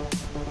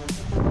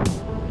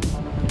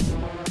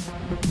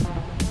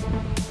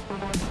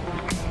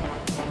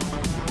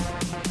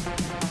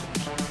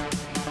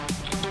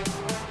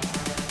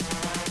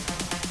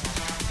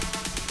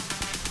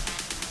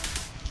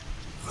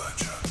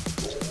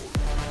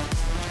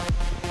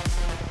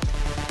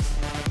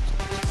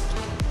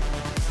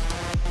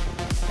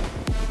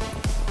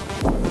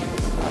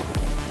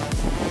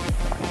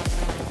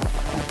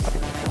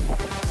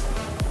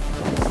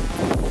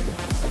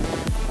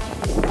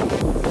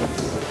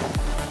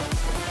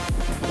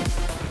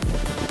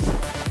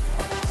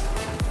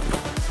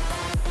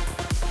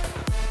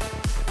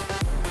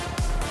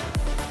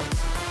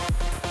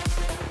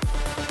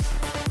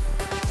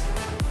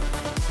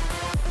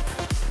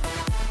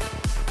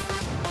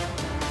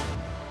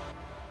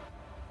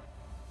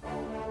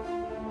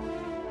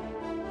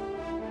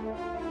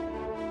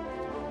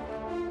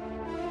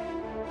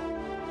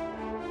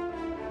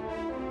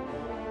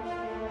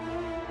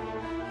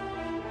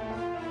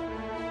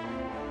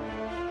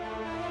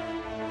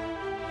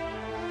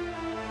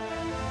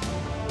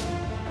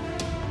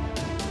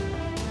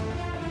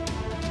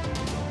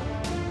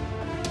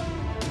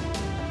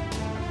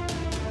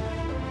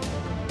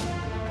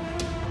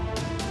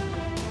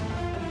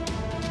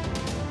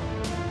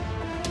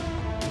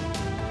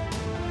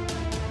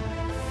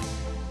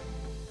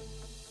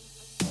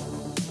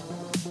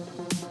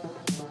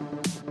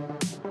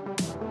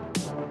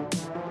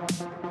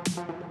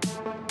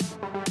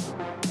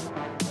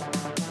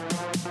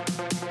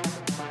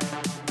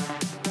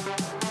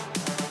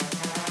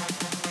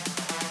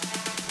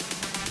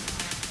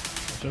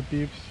 So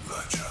peeps,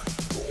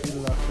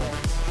 feel like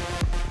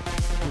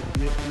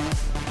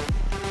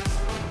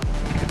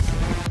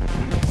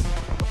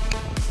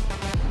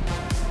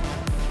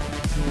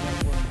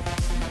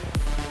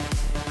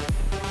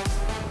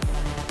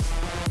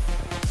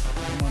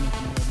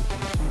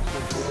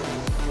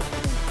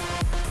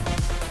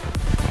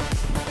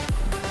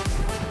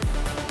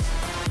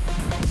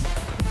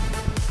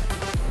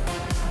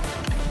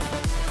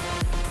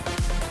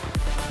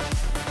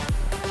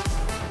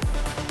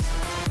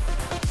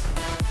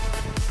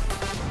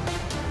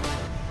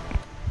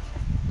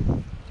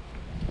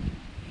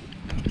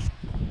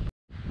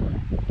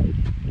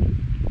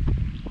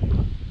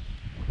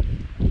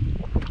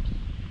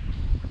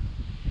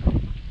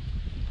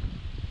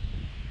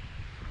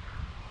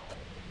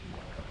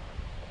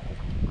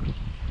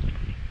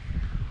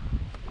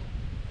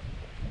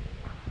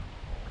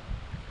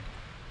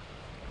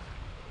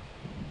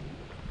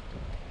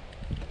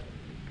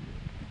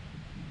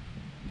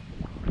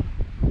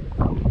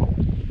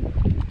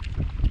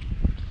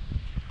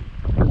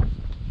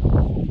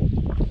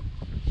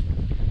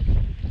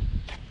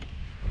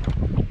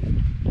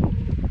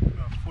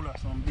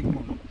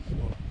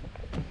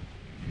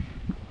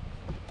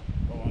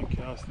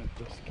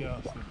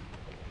disgusting.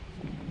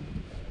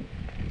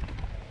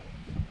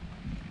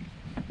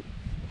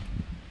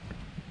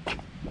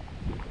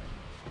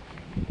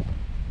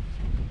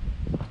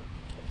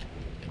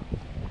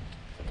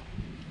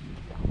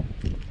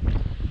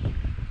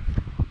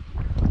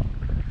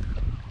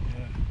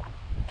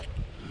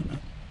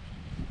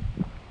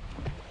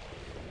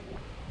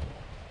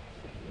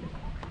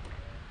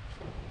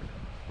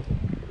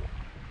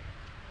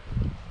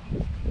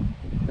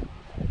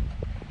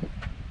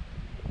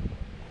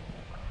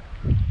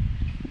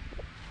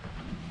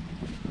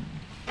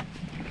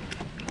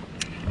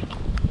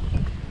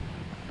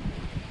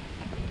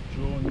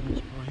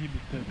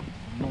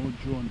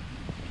 Drone.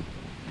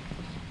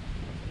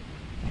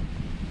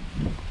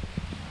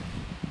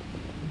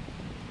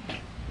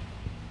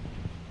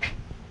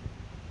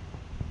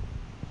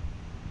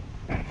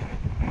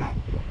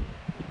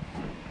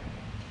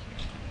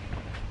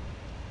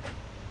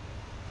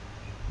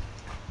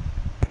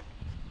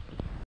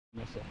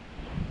 Yes, sir.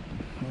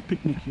 A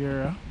picnic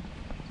area.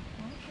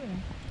 Okay.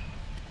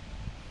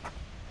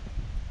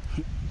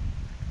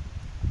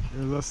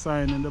 There's a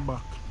sign in the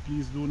back.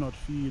 Please do not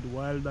feed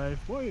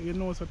wildlife. Boy, you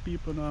know some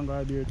people don't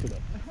go there to that.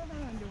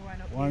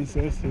 One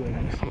says here.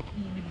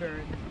 Feed the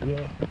bird.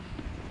 Yeah.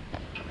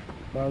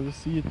 But you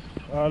see it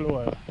all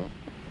over.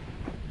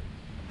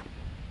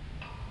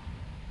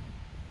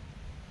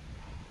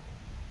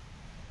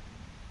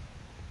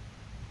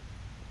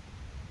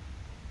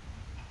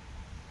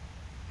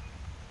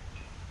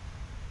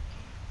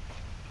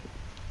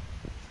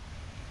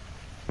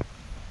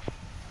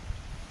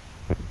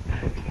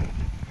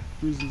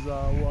 Prisoners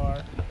of war,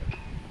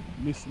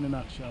 missing in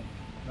action.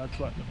 That's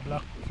what the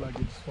black flag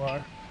is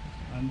for.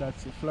 And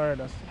that's the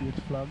Florida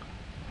state flag,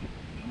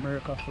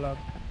 America flag.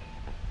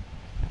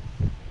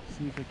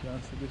 See if you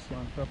can see this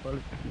one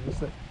properly. You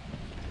see?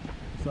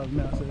 So I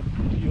said,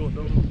 yo,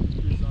 the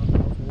prisoner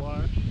of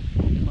war,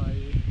 my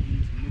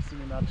is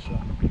missing in action.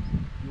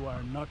 You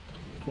are not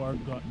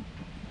forgotten.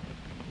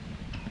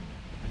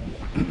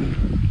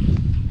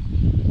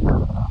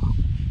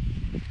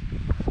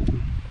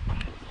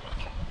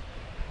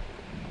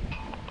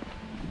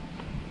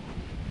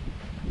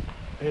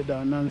 Eda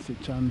and Nancy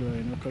Chandra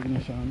in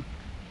recognition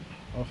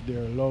of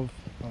their love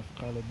of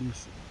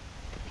Caladesi.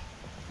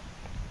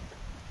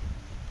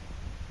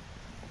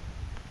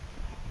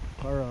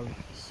 Coral,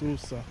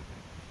 Sousa,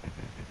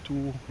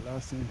 2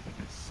 lasting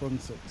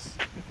sunsets,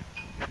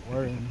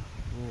 Warren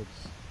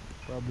Roads.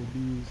 Probably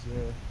these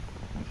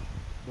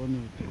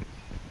donated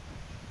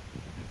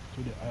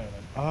to the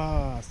island.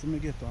 Ah, so me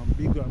get one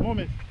big one.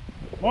 Mommy!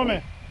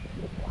 Mommy!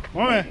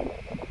 Mommy!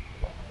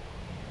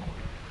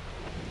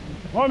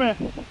 Mommy!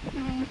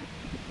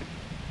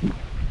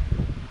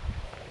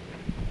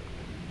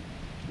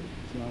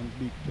 It's one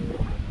big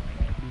turtle,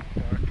 big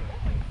park.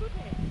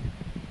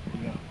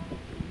 Yeah.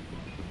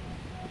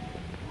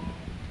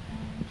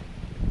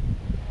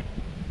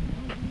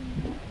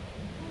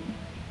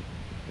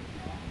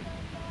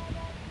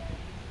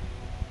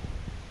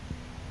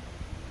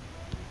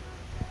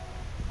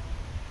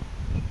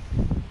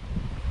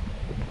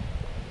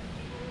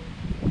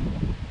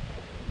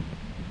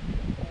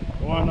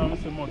 The one now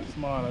is much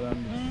smaller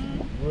than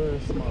this. Very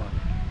small.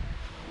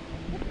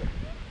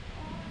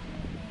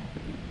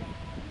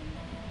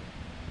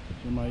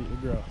 She might eat the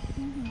grass.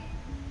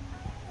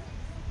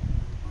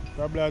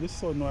 Probably the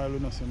sun while we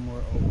not see more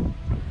out.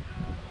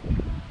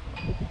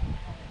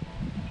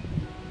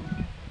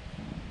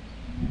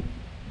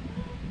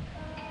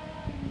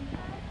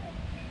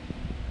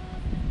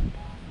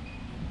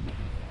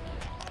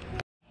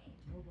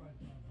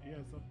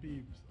 Yes, so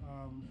peeps, I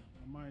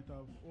might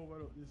have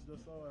overlooked this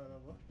just a while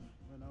ago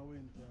when I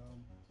went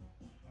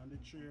on the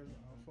trail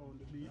and found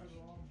the beach.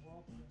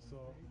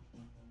 So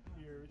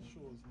here it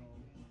shows now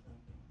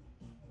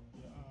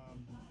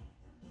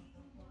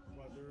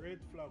what the red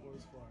flag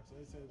was for. So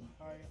it says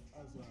high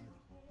hazard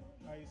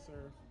high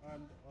surf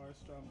and or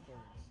strong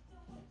currents.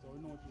 So we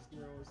noticed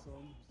there was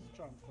some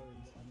strong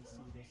currents and the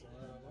sea just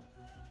all over.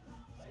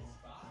 So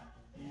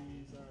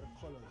these are the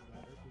colors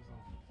that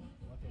represent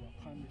whatever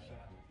condition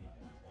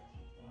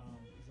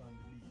is on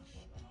the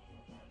beach.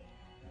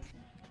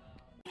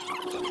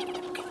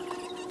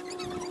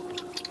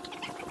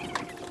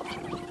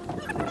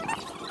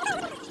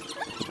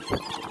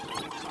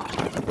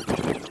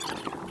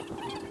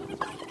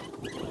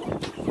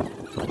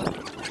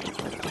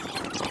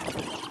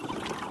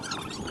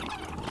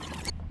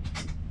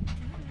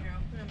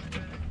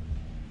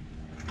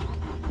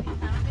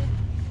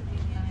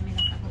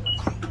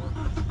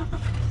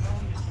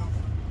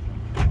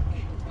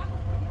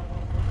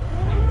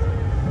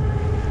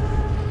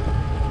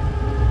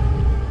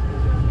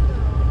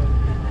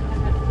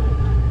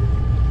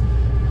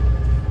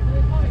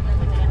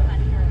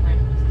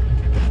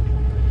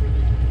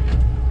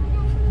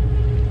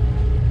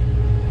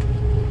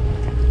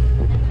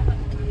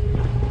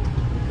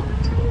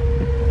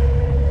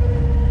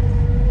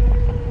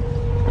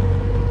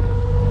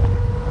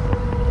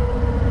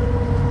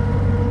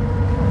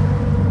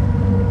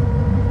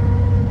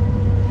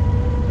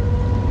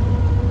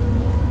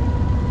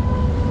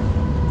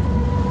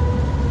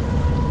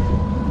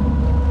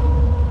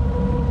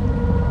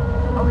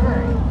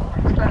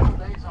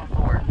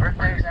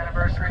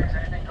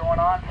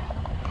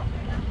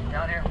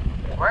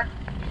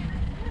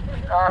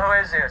 Who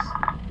is this?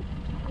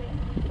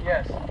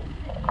 Yes.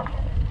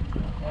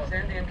 Is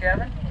Indian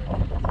Kevin?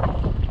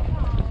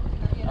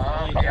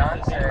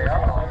 Beyonce.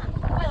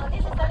 Well,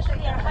 this is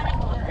actually our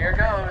honeymoon. Here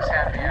goes.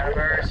 Happy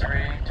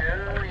anniversary to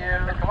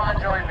you. Come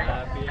on, join me.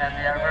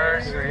 Happy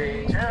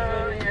anniversary to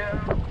you.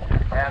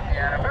 Happy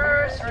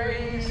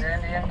anniversary,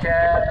 Cindy and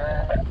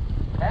Kevin.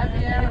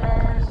 Happy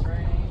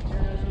anniversary to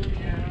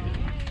you.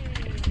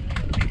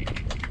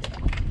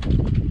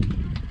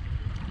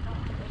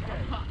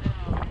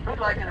 Who'd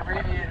like an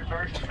abbreviated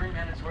version, 3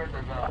 minutes worth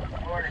of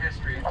Florida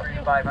history 300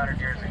 to 500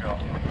 years ago?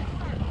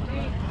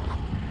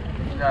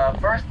 The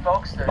first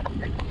folks that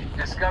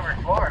discovered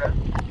Florida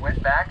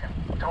went back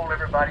and told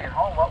everybody at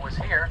home what was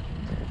here,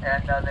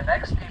 and the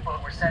next people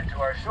that were sent to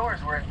our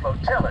shores were in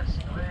flotillas.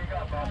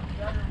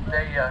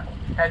 They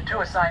had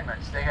two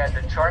assignments. They had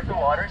to chart the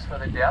waters for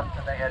the depth,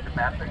 and they had to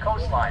map the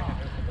coastline,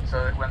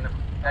 so that when the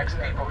next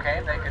people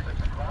came, they could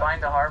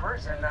find the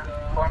harbors and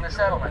form the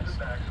settlements.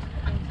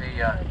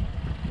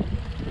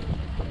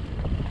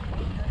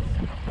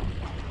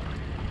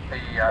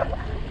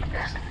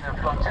 The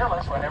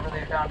flotillas, whenever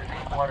they found a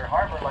deep water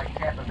harbor like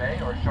Tampa Bay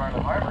or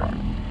Charlotte Harbor,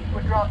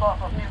 would drop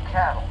off a few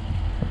cattle.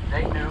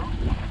 They knew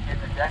in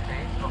the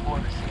decades before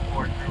the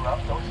seaport grew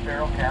up, those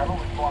feral cattle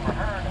would form a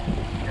herd,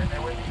 and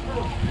there would be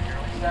food for the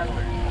early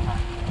settlers to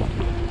hunt.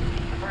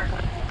 The first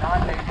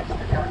non-natives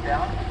to come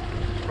down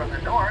from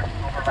the north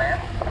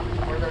overland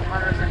were the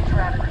hunters and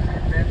trappers, the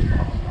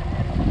adventurers.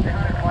 They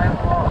hunted wild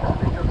hogs, and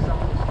they took some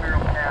of those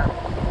feral cattle.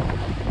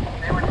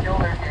 They would kill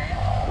their game,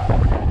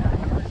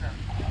 use a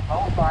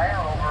bow fire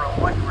over a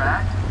wood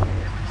rack. They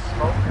would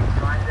smoke and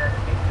dry that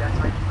meat. That's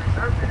how you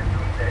preserved it in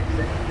those days.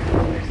 They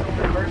sold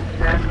their first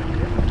attachment.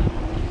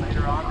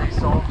 Later on, they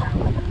sold to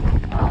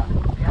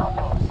the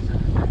outposts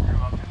that grew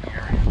up in the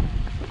area.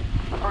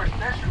 The first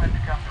fishermen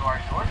to come to our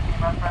shores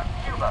came up from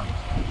Cuba.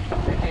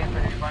 They came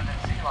for the abundant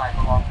sea life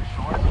along the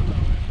shores.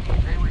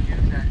 They would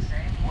use that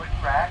same wood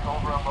rack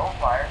over a bow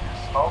fire to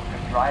smoke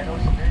and dry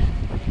those fish,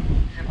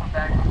 ship them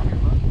back to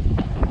Cuba.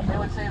 They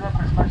would save up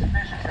as much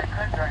fish as they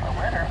could during the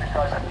winter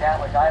because of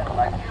Caladesi Island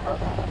like Cuba.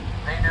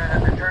 They knew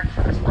that the church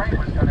in the spring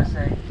was going to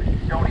say,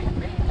 don't eat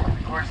meat.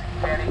 Of course,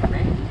 you can't eat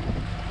meat.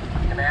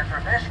 Demand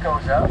for fish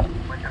goes up.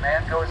 When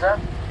demand goes up,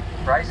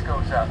 price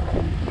goes up.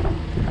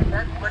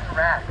 That wooden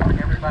rack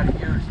everybody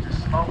used to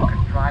smoke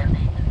and dry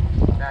meat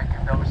back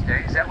in those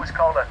days, that was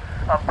called a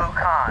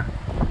boucan.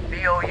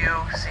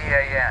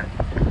 B-O-U-C-A-N.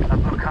 A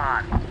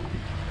boucan.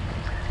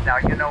 Now,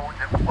 you know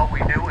what we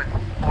do with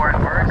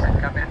foreign words that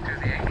come into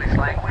the English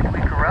language,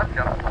 we corrupt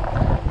them.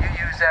 You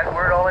use that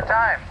word all the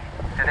time.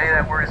 Today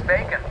that word is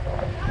bacon.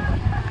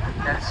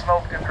 And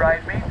smoked and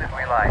dried meat that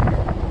we like.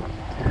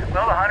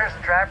 Well, the hunters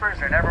and trappers,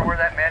 there never were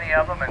that many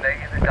of them, and they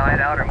either died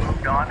out or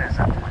moved on as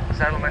the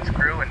settlements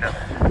grew, and the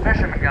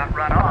fishermen got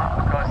run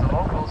off because the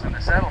locals in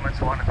the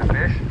settlements wanted to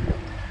fish.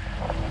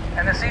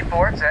 And the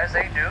seaports, as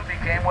they do,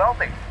 became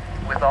wealthy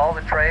with all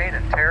the trade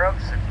and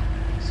tariffs, and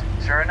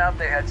sure enough,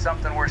 they had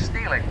something worth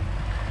stealing.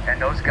 And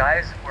those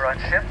guys were on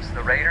ships.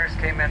 The raiders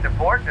came into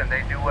port, and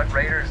they do what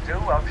raiders do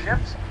of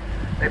ships.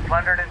 They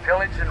plundered and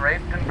pillaged and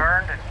raped and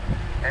burned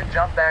and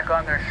jumped back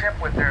on their ship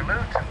with their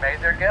loot and made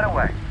their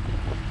getaway.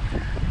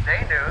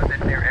 They knew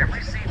that near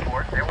every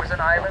seaport there was an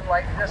island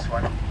like this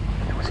one.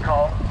 It was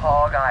called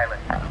Hog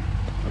Island.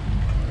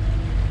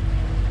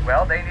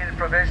 Well, they needed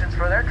provisions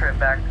for their trip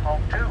back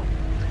home too.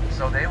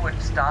 So they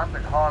would stop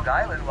at Hog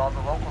Island while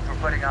the locals were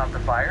putting out the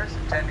fires,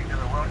 attending to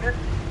the wounded.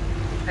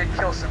 They'd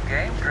kill some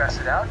game, dress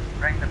it out,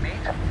 bring the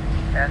meat,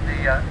 and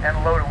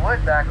a load of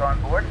wood back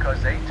on board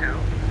because they too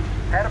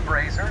had a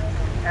brazier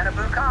and a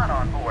boucan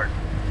on board.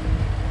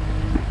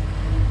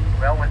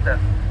 Well, with the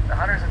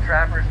hunters and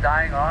trappers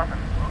dying off and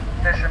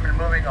fishermen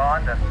moving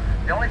on, the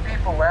only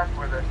people left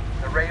were the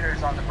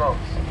raiders on the boats.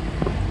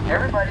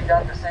 Everybody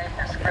got the same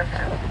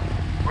description.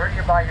 Where do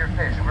you buy your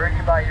fish? Where do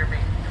you buy your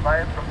meat? You buy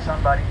it from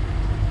somebody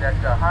that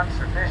hunts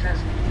or fishes,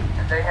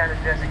 and they had a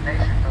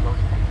designation for those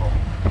people.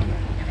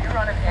 If you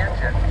run an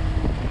engine,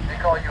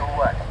 they call you a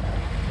what?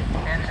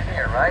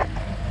 Engineer, right?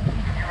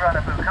 If you run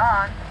a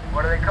bucan,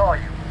 what do they call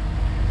you?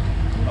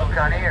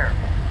 Buccaneer.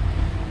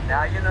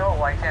 Now you know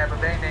why Tampa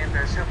Bay named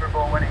their Super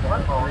Bowl winning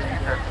football team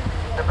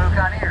the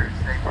Buccaneers.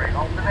 They bring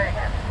home the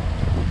bacon.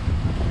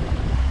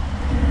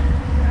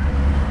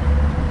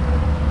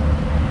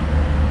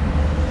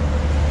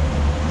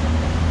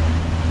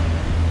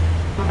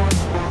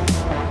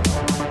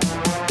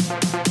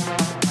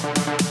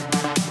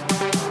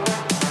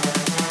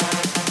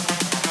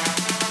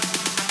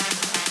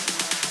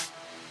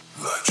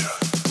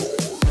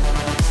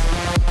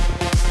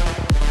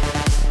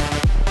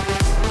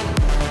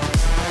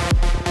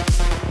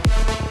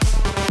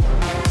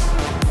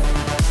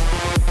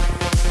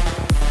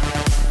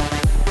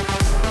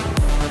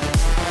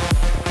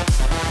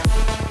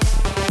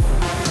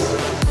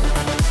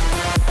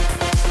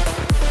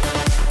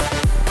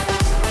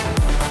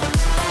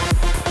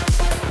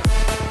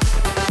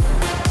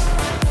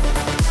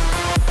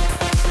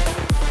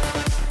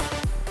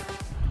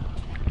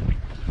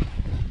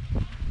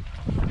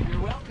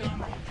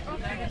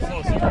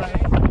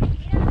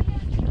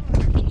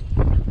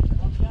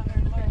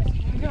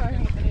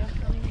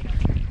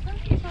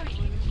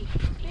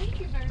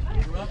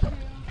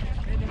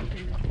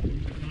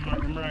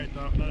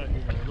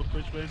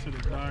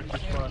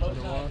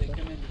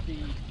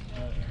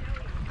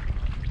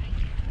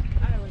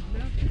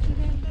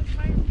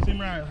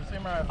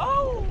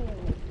 Oh,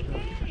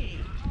 hey.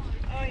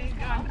 Oh, you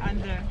got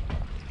under.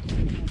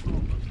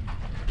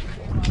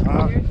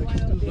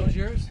 Those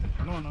yours?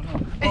 No.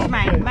 It's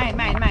mine.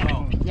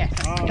 Oh. Yes,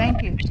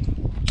 thank you.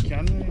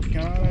 Can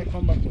I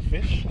come back to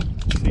fish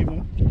this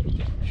evening?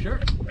 Sure.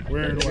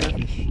 Where do I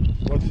fish?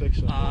 What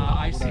section?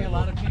 I see a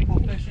lot of people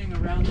fishing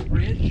around the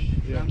bridge,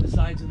 on the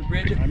sides of the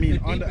bridge. I mean,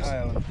 on the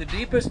island. The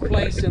deepest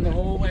place in the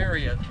whole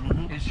area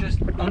is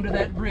just under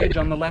that bridge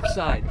on the left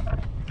side.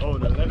 Oh,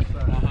 the left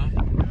side.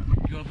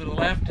 You go to the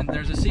left, and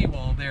there's a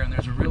seawall there, and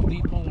there's a real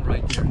deep hole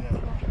right there.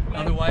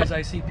 Otherwise,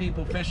 I see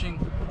people fishing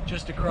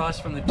just across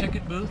from the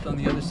ticket booth on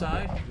the other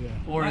side,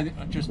 or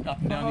just up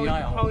and down the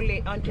aisle.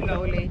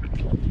 Until late.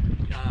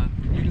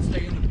 You can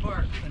stay in the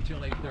park until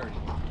 8:30.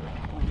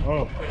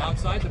 Oh. But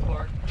outside the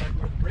park, like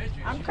where the bridge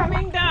is, I'm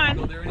coming, Don.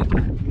 go there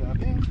anytime. Yeah, I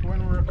think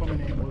when we were coming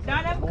in, it was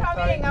Don, I'm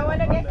coming. I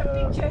want to get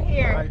a picture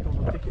here. Right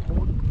on the ticket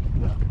booth.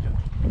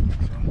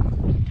 So,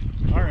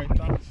 all right,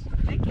 thanks.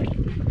 Thank you.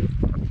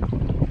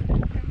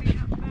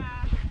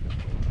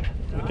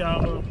 We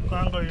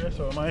can't go here,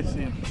 so I might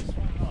see him.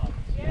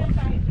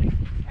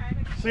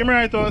 See him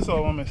right out,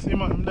 so mommy. See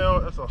him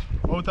there, so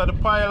out of the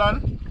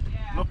pylon,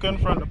 looking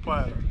from the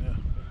pylon. Yeah.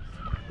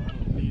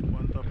 Need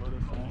one top of the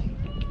phone.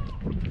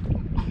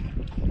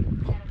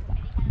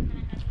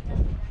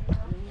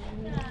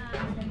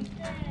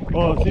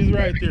 Oh, she's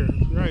right there.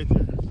 Right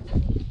there.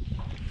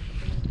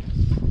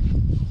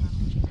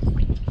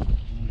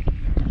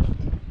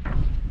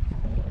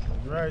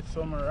 Right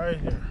somewhere right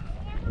here.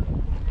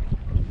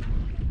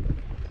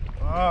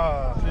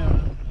 Ah, yeah.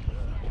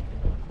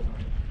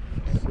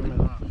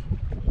 Swimming off.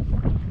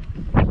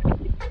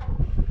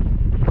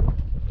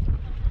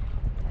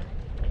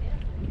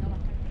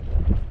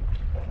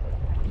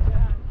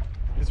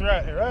 It's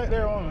right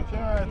there, woman. It's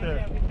right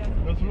there.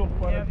 Just look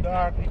for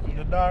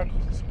the dark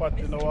spot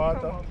in the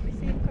water.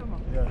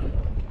 Yeah.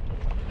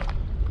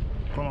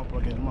 Come up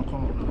again.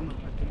 Come up now.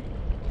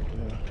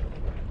 Yeah.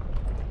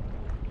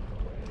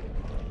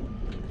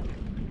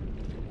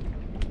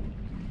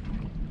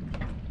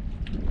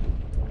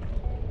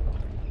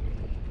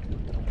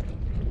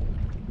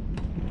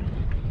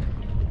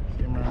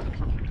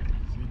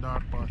 See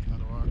dark part in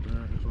the water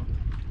there, so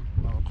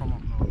now come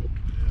up now.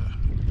 Yeah.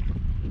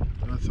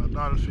 That's a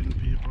dolphin,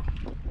 people.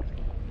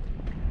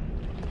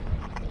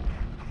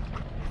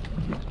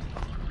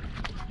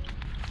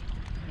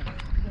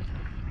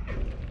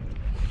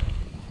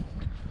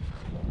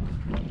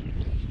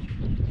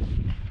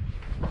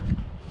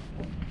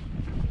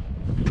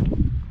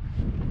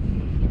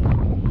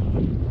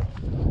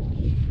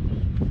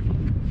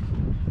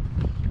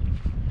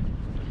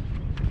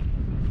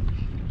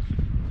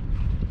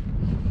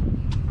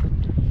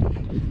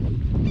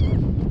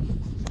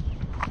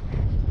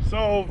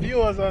 So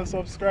viewers and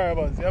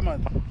subscribers, yeah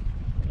man,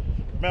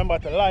 remember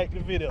to like the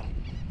video,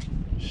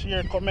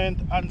 share, comment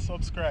and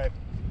subscribe.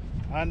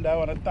 And I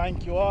want to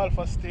thank you all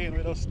for staying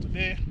with us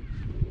today.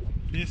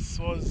 This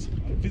was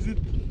a visit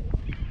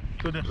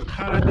to the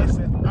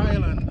Caladesi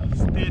Island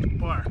State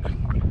Park.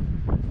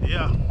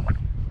 Yeah,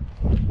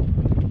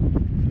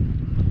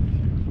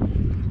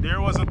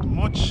 there wasn't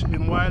much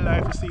in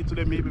wildlife to see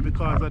today, maybe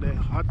because of the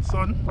hot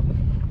sun,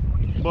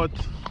 but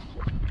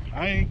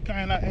I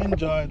kind of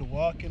enjoyed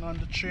walking on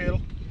the trail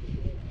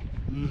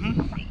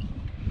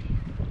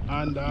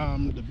and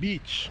the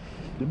beach.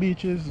 The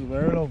beach is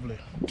very lovely.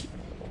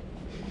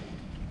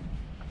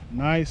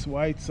 Nice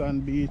white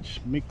sand beach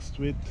mixed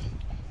with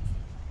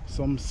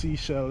some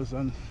seashells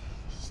and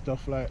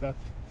stuff like that.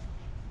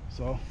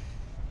 So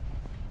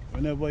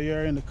whenever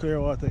you're in the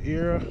Clearwater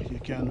area, you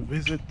can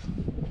visit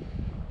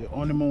the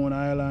Honeymoon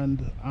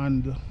Island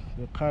and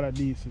the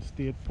Caladesi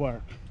State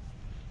Park.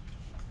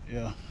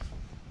 Yeah,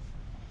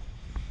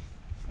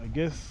 I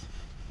guess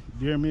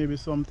there may be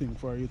something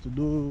for you to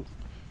do.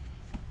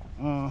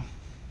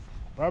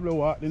 Probably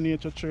walk the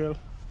nature trail.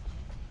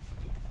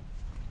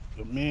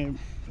 You may be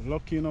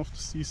lucky enough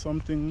to see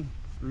something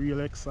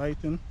real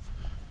exciting,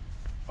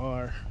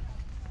 or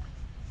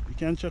you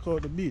can check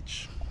out the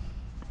beach.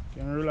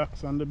 You can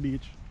relax on the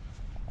beach.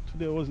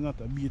 Today was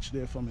not a beach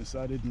day for me,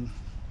 so I didn't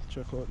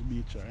check out the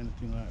beach or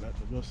anything like that.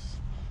 I just,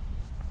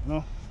 you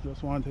know,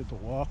 just wanted to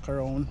walk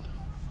around,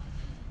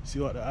 see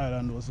what the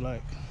island was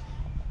like.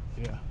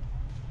 Yeah.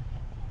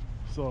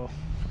 So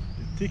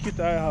the ticket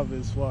I have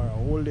is for a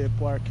whole day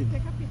parking.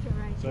 Take a picture,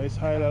 right? So it's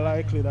highly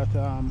likely that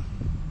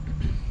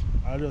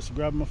I'll just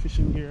grab my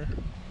fishing gear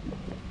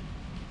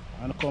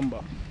and come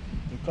back,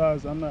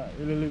 because I'm not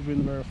really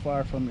living very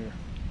far from here.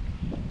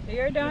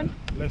 You're done?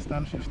 Yeah, less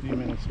than 15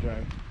 minutes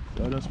drive.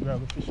 So I'll just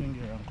grab a fishing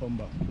gear and come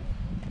back.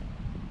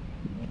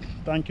 But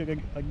thank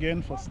you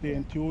again for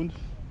staying tuned.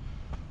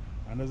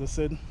 And as I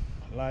said,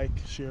 like,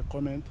 share,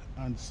 comment,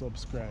 and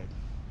subscribe.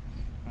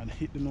 And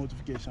hit the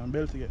notification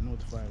bell to get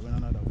notified when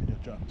another video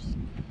drops.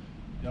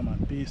 Yeah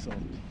man, peace out.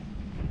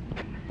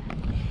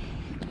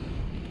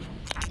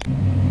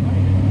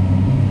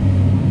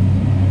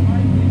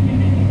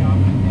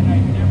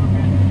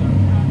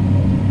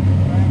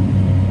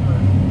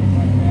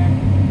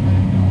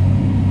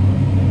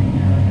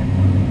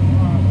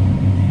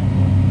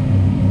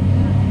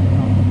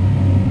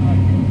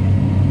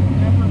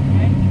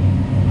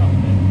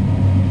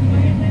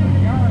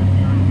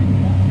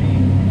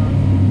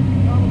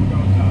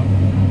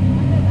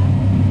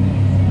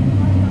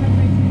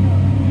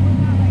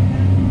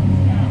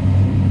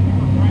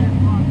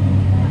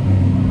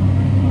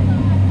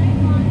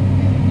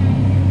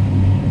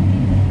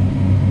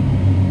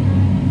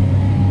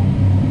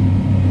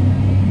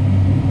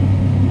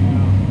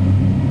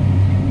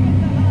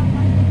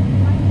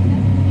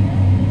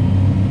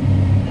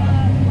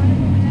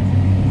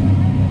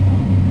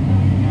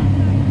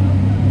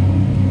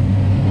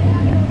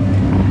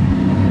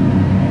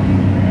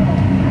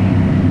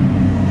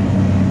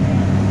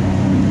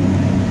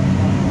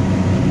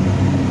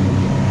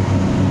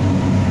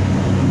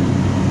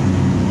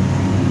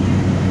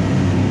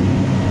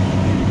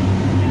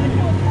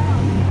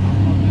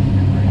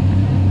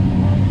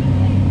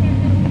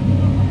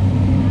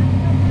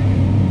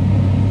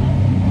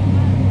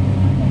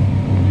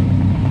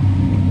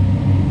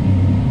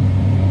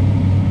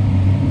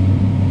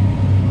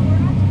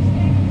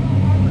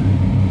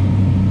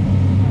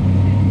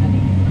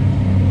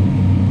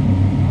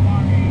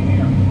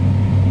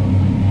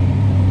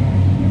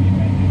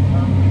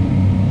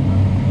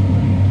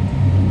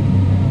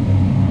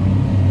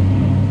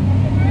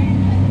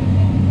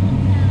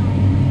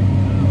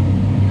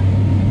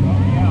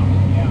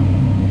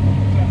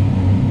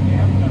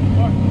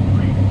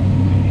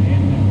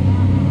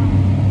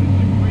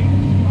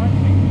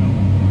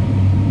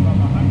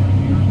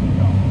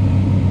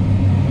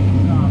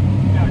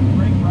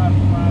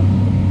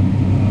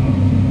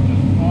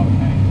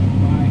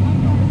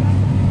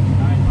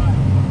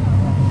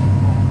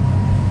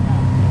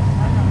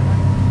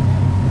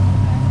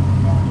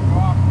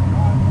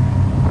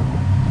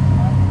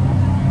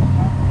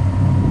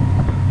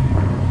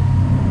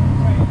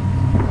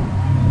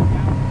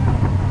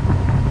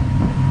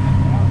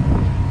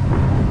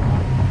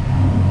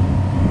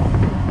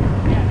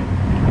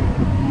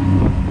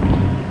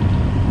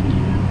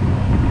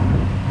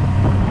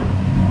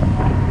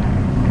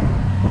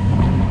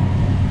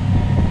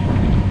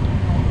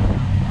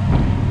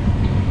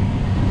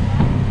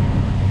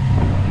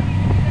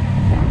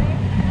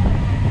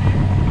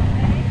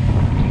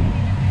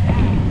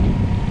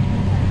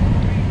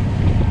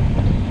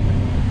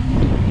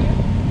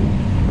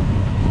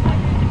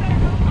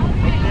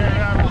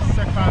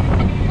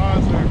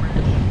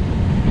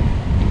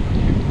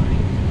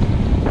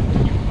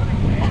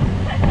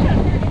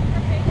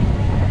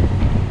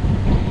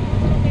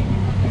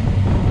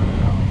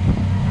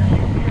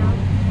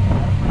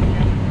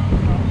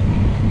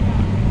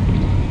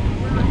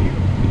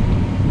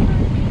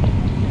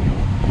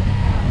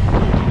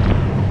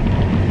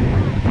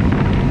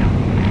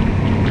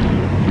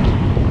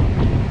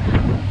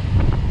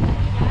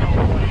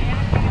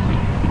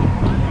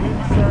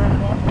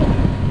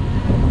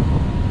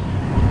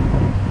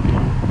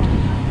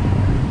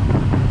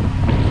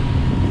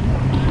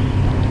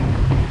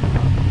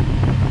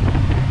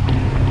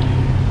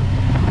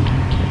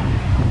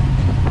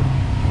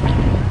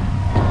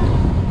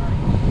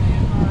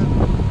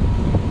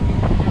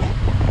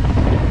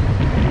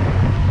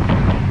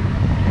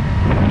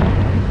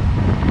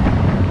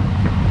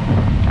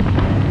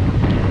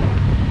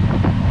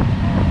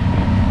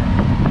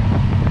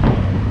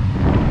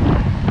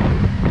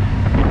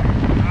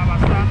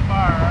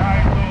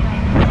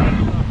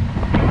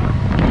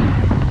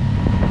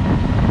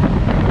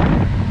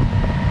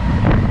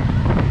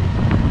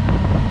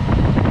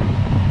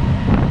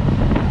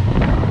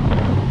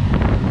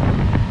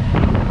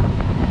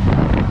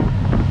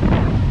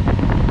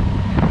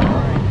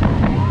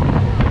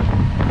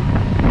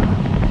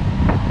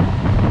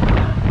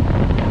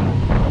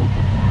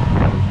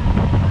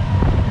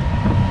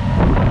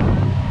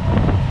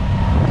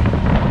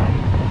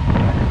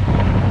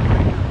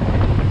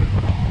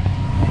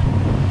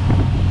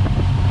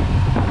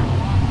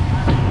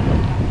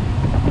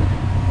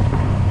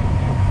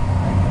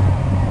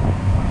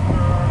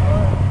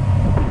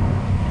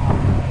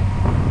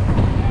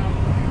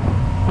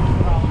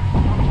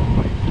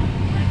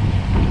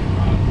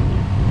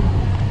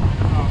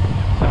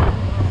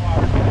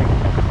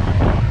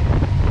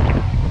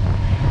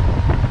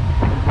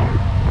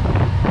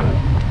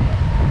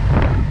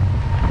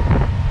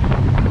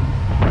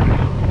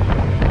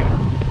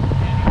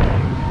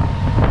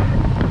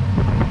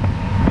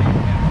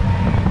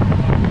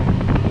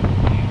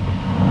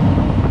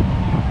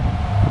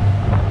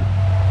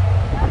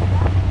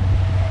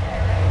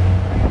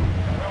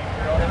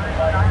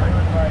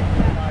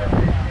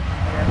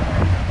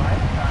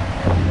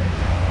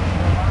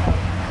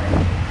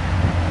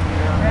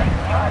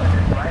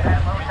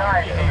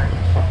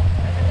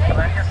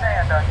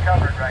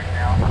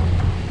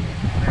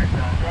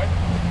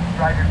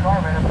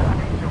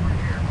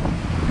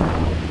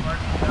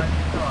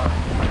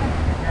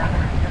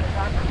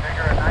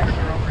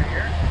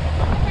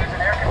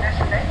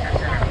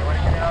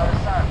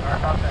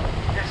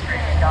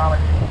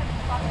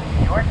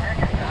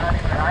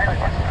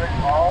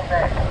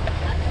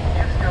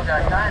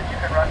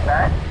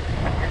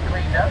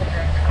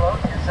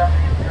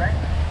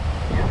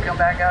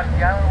 back out to the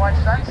island and watch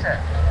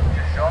sunset.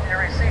 Just show them your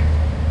receipt.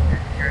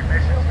 Your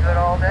admission's good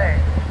all day.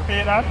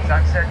 Pay that?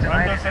 Sunset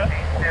tonight at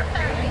 15:15.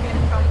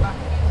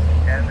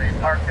 And the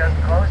park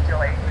doesn't close till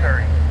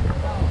 8:30.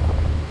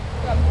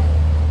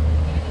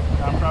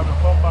 I'm probably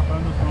come back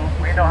and just go.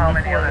 We know how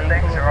many other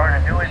things there are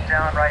to do in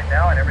town right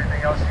now and everything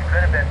else you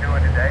could have been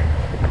doing today.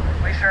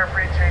 We sure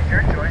appreciate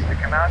your choice to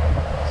come out and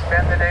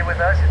spend the day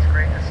with us. It's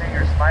great to see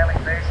your smiling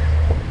faces.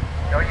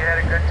 Know you had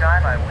a good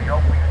time. We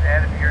hope we've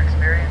added to your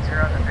experience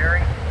here on the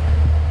ferry.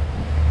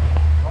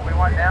 What we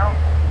want now,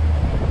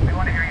 we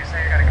want to hear you say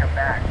you're going to come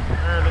back.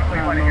 We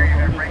want to hear you're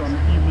going to bring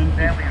some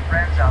family and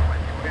friends out with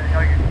you. We're going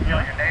to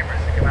tell your neighbors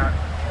to come out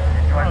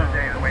and enjoy the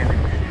day the way that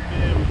you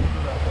did.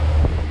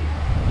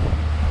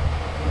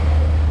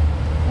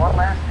 One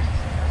last piece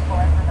of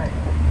useful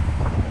information.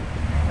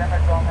 Speed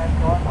limits on that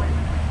Broadway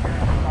between here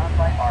and the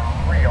sunlight are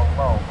real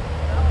low.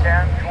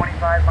 10,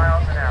 25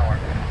 miles an hour.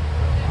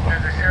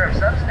 There's a sheriff's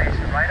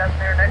substation right up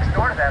there next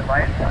door to that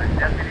light. The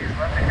deputies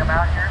love to come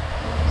out here,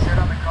 sit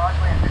on the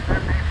causeway and do their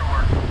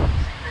paperwork.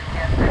 See if they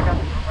can't pick up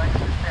the lights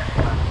of steady.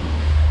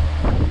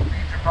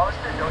 Speeds are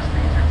posted, those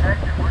speeds are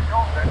checked, and we're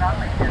told they're not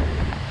legal.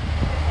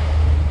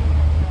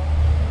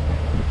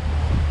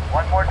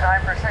 One more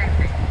time for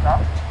safety.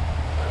 Up.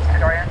 Let's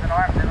get our hands and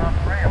arms in off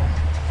the rails.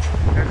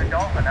 There's a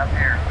dolphin up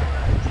here,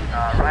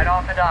 right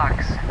off the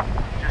docks,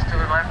 just to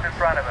the left in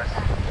front of us.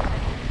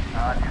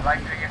 If you'd like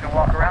to, you can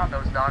walk around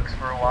those docks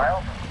for a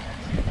while and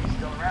see if he's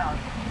still around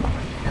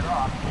when you get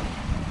off.